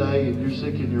here today and you're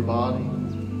sick in your body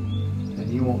and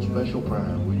you want special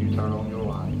prayer, will you turn on your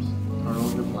lights, turn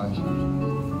on your flashes?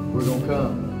 We're going to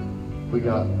come. We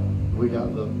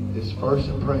got this First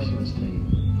Impressions team,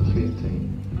 the fit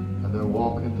team, and they're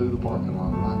walking through the parking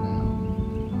lot right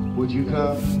now. Would you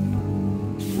come?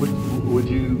 Would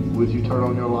you turn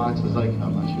on your lights as they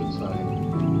come, I should say.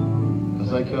 As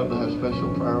they come to have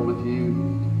special prayer with you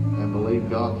and believe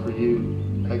God for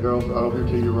you. Hey girls, right over here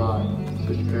to your right.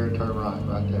 Sister Karen, turn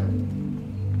right there.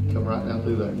 Come right down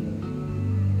through there.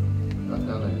 Right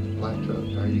down there. Black truck.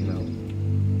 There you go.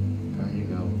 There you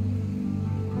go.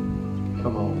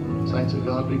 Come on. Saints of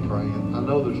God, be praying. I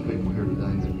know there's people here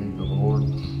today that need the Lord.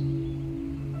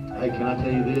 Hey, can I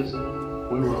tell you this?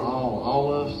 We were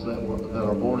all of us that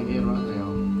are born again right now,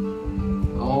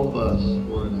 all of us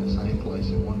were in that same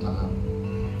place at one time.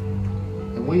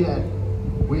 And we had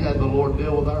the Lord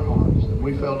deal with our hearts, and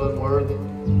we felt unworthy,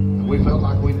 and we felt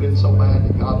like we'd been so bad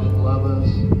that God didn't love us.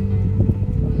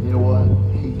 And you know what?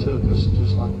 He took us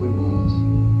just like we was,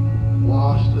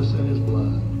 washed us in His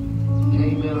blood,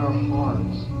 came in our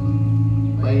hearts,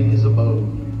 made His abode,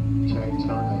 changed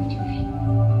our natures.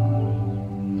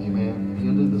 Amen.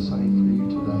 He'll do the same for you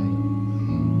today.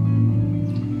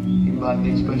 Anybody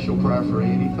need special prayer for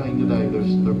anything today?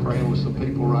 They're praying with some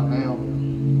people right now.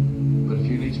 But if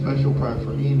you need special prayer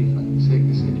for anything,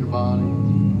 sickness in your body,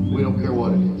 we don't care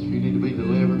what it is. If you need to be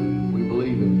delivered, we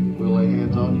believe it. We'll lay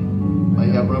hands on you. May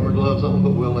have rubber gloves on,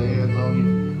 but we'll lay hands on you.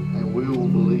 And we will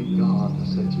believe God to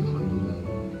set you free today.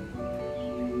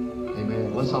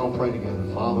 Amen. Let's all pray together.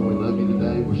 Father, we love you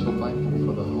today. We're so thankful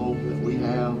for the hope that we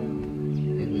have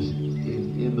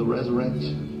in the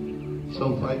resurrection.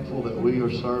 So thankful that we are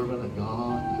serving a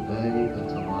God today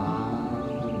that's alive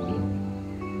and living.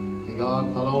 And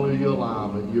God, not only are you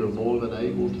alive, but you're more than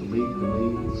able to meet the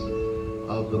needs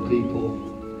of the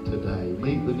people today.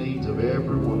 Meet the needs of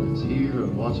everyone that's here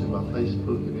and watching by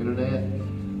Facebook and internet.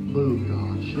 Move,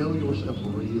 God. Show yourself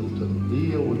real to them.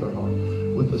 Deal with their heart.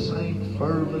 With the same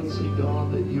fervency,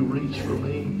 God, that you reach for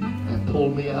me and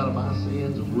pulled me out of my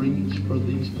sins, reach for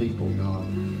these people, God.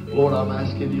 Lord, I'm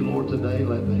asking you, Lord, today,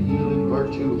 let the healing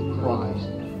virtue of Christ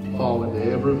fall into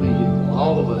every meeting.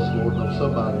 All of us, Lord, know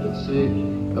somebody that's sick,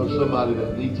 know somebody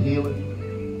that needs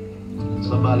healing,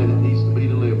 somebody that needs to be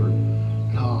delivered.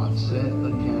 God, set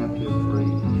the captive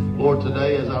free. Lord,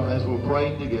 today as we're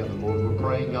praying together, Lord, we're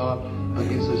praying, God,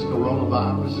 against this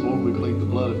coronavirus. Lord, we plead the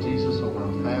blood of Jesus over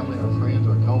our family, our friends,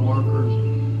 our co-workers.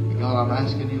 And God, I'm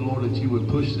asking you, Lord, that you would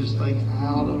push this thing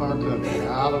out of our country,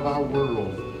 out of our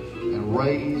world, and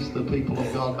raise the people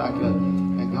of God back up.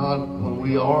 And God, when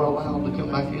we are allowed to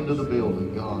come back into the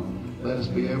building, God, let us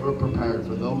be ever prepared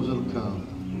for those that will come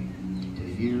to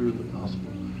hear the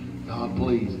gospel. God,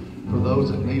 please, for those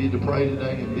that needed to pray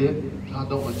today and didn't, God,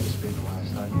 don't let this be the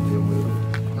last time you deal with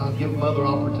them. God, give them other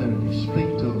opportunities.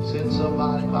 Speak to them. Send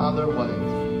somebody by their way.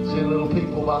 Send little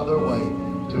people by their way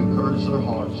to encourage their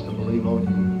hearts to believe on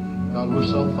you. God, we're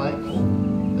so thankful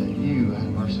that you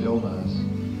have mercy on us.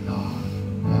 God,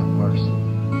 have mercy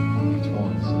on each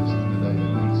one that's listening today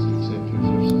that needs to accept you as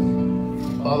their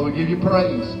Savior. Father, we give you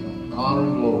praise, honor,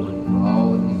 and glory for all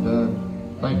that you've done.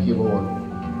 Thank you, Lord,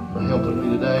 for helping me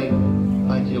today.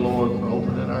 Thank you, Lord, for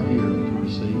opening our hearing to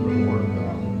receive the word of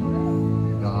God.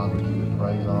 God, we give you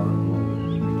praise, honor, and glory.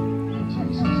 In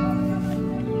Jesus' name.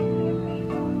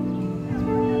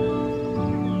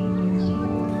 Praise the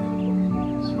Lord.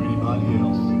 Is there anybody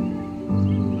else?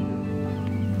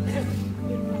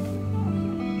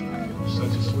 You're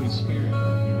such a sweet spirit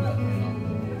right here.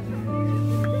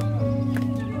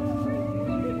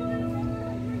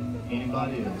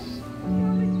 Anybody else?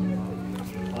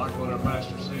 Like what our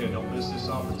pastor said, don't miss this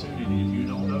opportunity. If you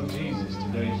don't know Jesus,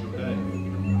 today's your day.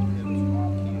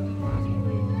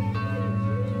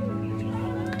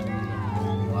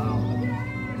 Wow.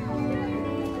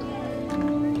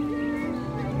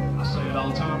 I say it all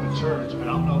the time in church, but I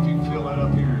don't know if you can feel that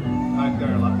up here, back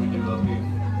there, like we do up here.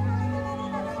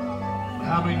 But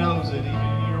how many knows that even in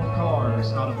your own car,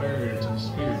 it's not a barrier to the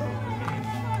Spirit?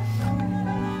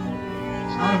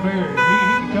 It's not a barrier. He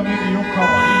can come into your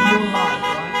car, into your life.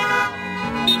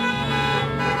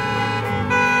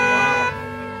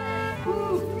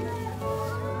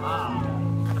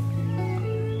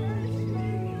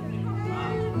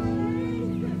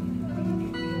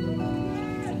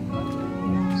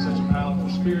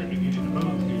 Spirit beginning to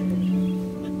move here.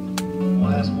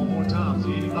 I'll ask one more time.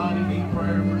 Does anybody need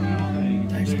prayer for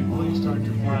anything? If you do, please turn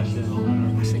your flashes on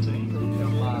our 15.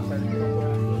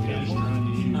 Minister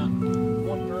unto you.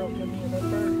 One girl come in up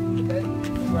there today.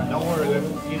 Don't worry, they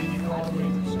won't get in your car with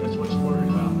you. That's what you're worried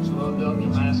about. Just loved up,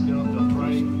 your mask up, they'll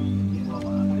pray.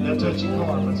 They'll touch your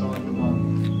car if it's on your wall.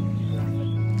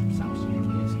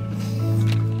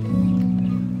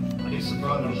 I need some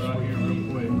brothers right here real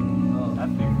quick.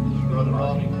 Brother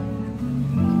Robbie,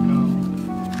 come.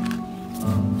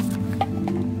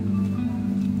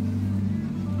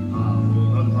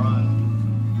 Brother Brian.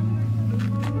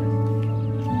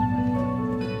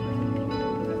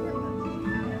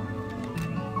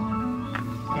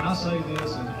 Can I say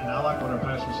this, and I like what our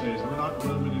pastor says, we're not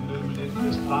glooming and dooming it.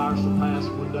 This virus will pass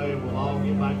one day and we'll all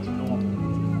back to normal.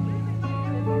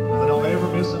 But don't ever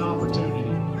miss an opportunity to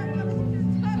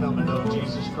come and know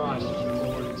Jesus Christ as your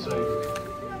Lord and Savior.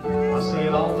 I say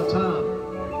it all the time.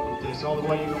 The only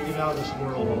way you're going to get out of this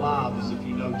world alive is if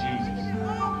you know Jesus.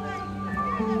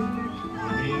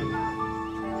 Amen.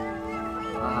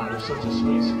 Ah, there's such a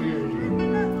sweet spirit here.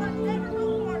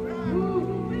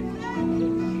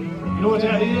 You know what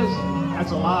that is?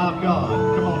 That's a live God.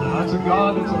 Come on now, that's a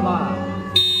God that's alive.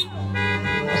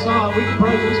 That's all. We can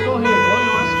praise. Let's go ahead. Well,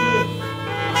 that's good.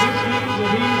 This means that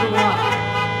He's alive.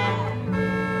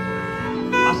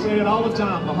 I say it all the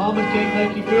time. Muhammad can't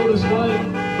make you feel this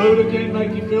way. Buddha can't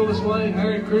make you feel this way.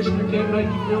 Hare Krishna can't make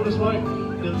you feel this way.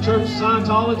 The Church of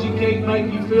Scientology can't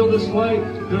make you feel this way.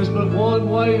 There's but one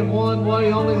way and one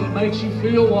way only that makes you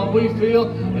feel what we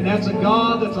feel, and that's a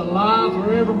God that's alive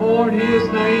forevermore, and His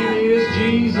name is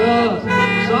Jesus.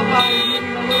 Somebody give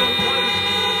Him a little praise.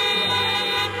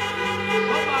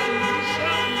 Somebody, when you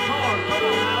shout in your car, come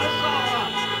on now, it's all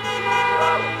right.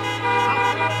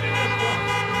 I'm feeling in this one.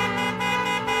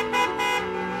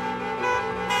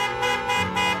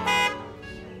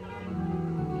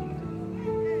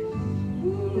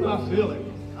 I feel it.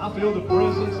 I feel the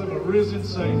presence of a risen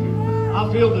Savior.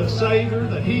 I feel the Savior,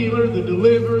 the healer, the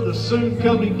deliverer, the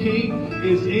soon-coming King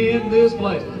is in this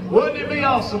place. Wouldn't it be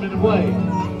awesome in a way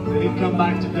that He'd come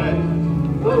back today?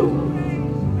 Woo.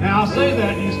 Now I say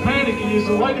that and you're panicking. You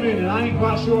say, wait a minute, I ain't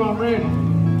quite sure I'm ready. Well,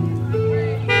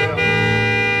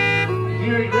 if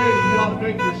you ain't ready, you ought to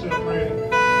make yourself ready.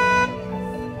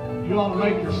 You ought to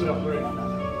make yourself ready.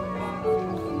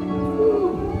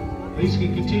 These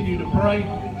can continue to pray.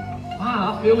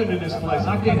 I feel Him in this place.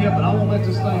 I can't help it. I won't let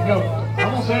this thing go. I'm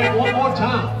going to say it one more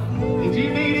time. If you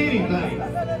need anything,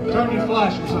 turn your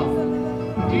flashers on.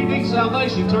 If you need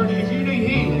salvation, turn it. If you need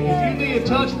healing, if you need a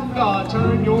touch from God,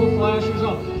 turn your flashers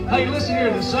on. Hey, listen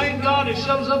here. The same God that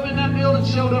shows up in that building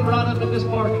showed up right up in this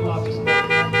parking lot this morning.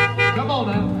 Come on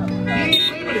now. He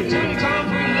ain't limited. Too many times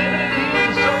we limited Him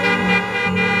to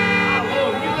certain. Oh,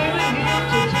 Lord, we limited Him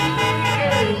to too many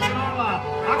areas in our life.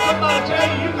 I come by to tell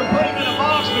you, you can put Him in a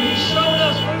box, but He showed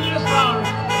us through this fire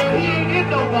that He ain't in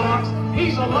no box.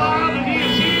 He's alive and He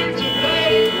is here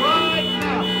today, right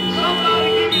now. Somebody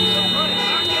give Him some praise.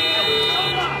 I can't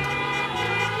help it.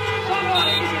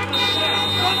 Somebody give Him a shout.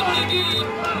 Somebody give Him a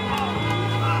clap off.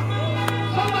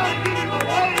 Somebody give Him a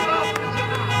wave up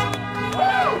tonight.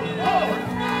 Woo! Lord.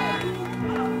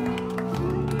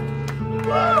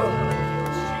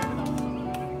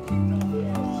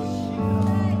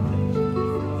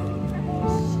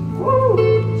 Woo!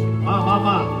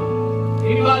 My.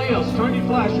 Anybody else? Turn your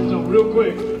flashers on real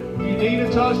quick. If you need a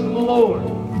touch from the Lord.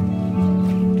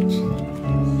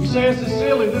 You say this is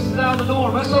silly, this is out of the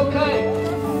norm. That's okay.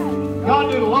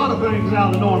 God did a lot of things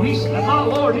out of the norm. My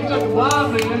Lord, He took a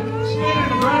blind man, spit it in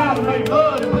the ground and made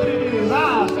blood and put it in his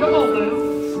eyes. Come on now.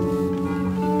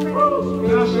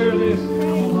 Can I share this? I'm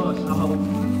gonna hush.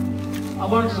 I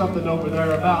learned something over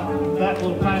there about that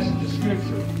little passage of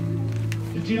Scripture.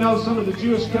 Did you know some of the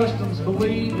Jewish customs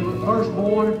believed that the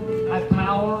firstborn had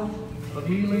power of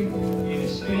healing in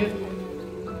his spit?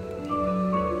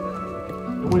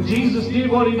 And when Jesus did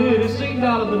what He did, it seemed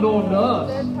out of the norm to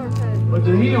us. But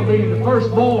to Him, being the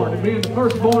firstborn, and being the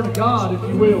firstborn of God, if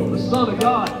you will, the Son of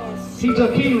God, He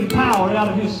took healing power out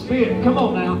of His spit. Come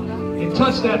on now, and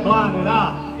touch that blinded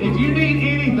eye. If you need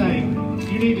anything,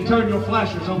 you need to turn your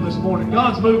flashers on this morning.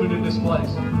 God's moving in this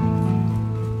place.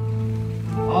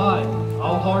 All right.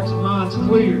 All hearts and minds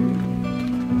clear.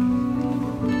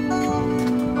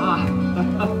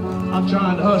 I'm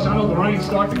trying to hush. I know the rain's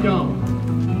starting to come.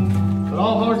 But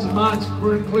all hearts and minds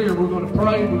clear. We're going to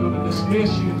pray. We're going to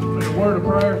dismiss you in a word of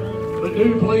prayer. But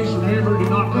do please remember, do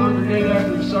not congregate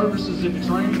after the services. If it's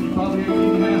raining, you probably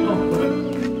ain't need help. But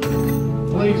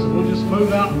please, we'll just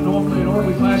move out normally in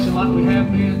orderly fashion like we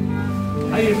have been.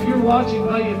 Hey, if you're watching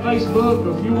via Facebook,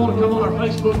 or if you want to come on our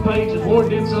Facebook page and Lord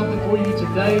did something for you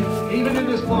today, even in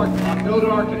this parking lot, go to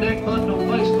our Connect button on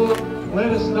Facebook.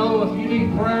 Let us know if you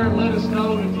need prayer. Let us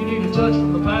know if you need a touch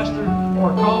from the pastor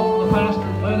or a call from the pastor.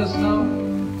 Let us know.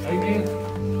 Amen.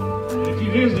 And if you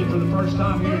visited for the first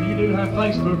time here and you do have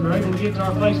Facebook or are able to get to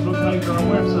our Facebook page or our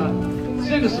website,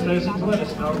 send us a message. Let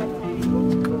us know.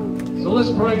 So let's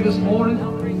pray this morning.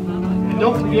 And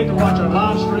don't forget to watch our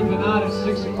live stream tonight at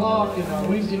 6 o'clock and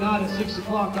Wednesday night at 6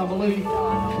 o'clock, I believe.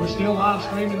 We're still live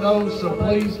streaming those, so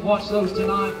please watch those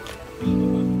tonight.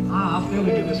 I feel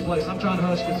it in this place. I'm trying to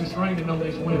hush because it's raining on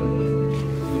these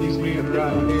women. These men are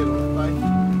out here.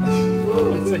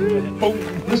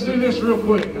 Let's do this real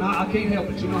quick. And I can't help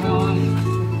it. You know how I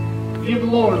am. Give the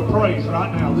Lord a praise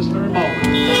right now, this very moment.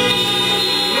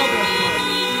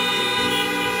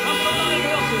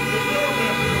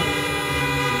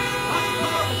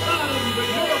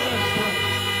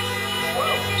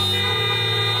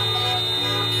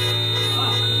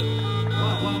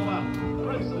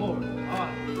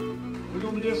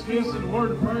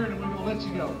 word of prayer and we're going to let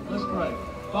you go. Let's pray.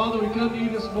 Father, we come to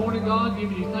you this morning, God,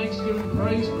 giving you thanksgiving and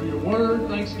praise for your word,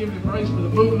 thanksgiving and praise for the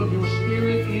movement of your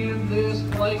spirit in this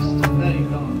place today,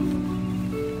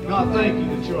 God. God, thank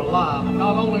you that you're alive. And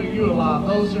not only are you alive,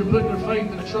 those who are putting their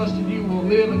faith and trust in you will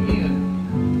live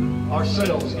again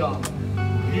ourselves, God.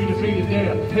 You defeated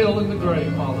death, hell, and the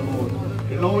grave, Father, Lord.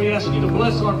 And Lord, we ask you to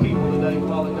bless our people today,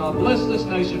 Father God. Bless this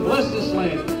nation, bless this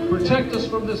land. Protect us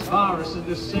from this virus and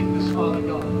this sickness, Father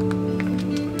God.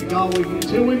 And God,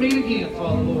 until we meet again,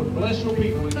 Father, Lord, bless your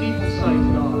people and keep them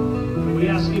safe, God. And we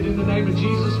ask it in the name of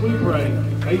Jesus, we pray.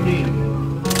 Amen.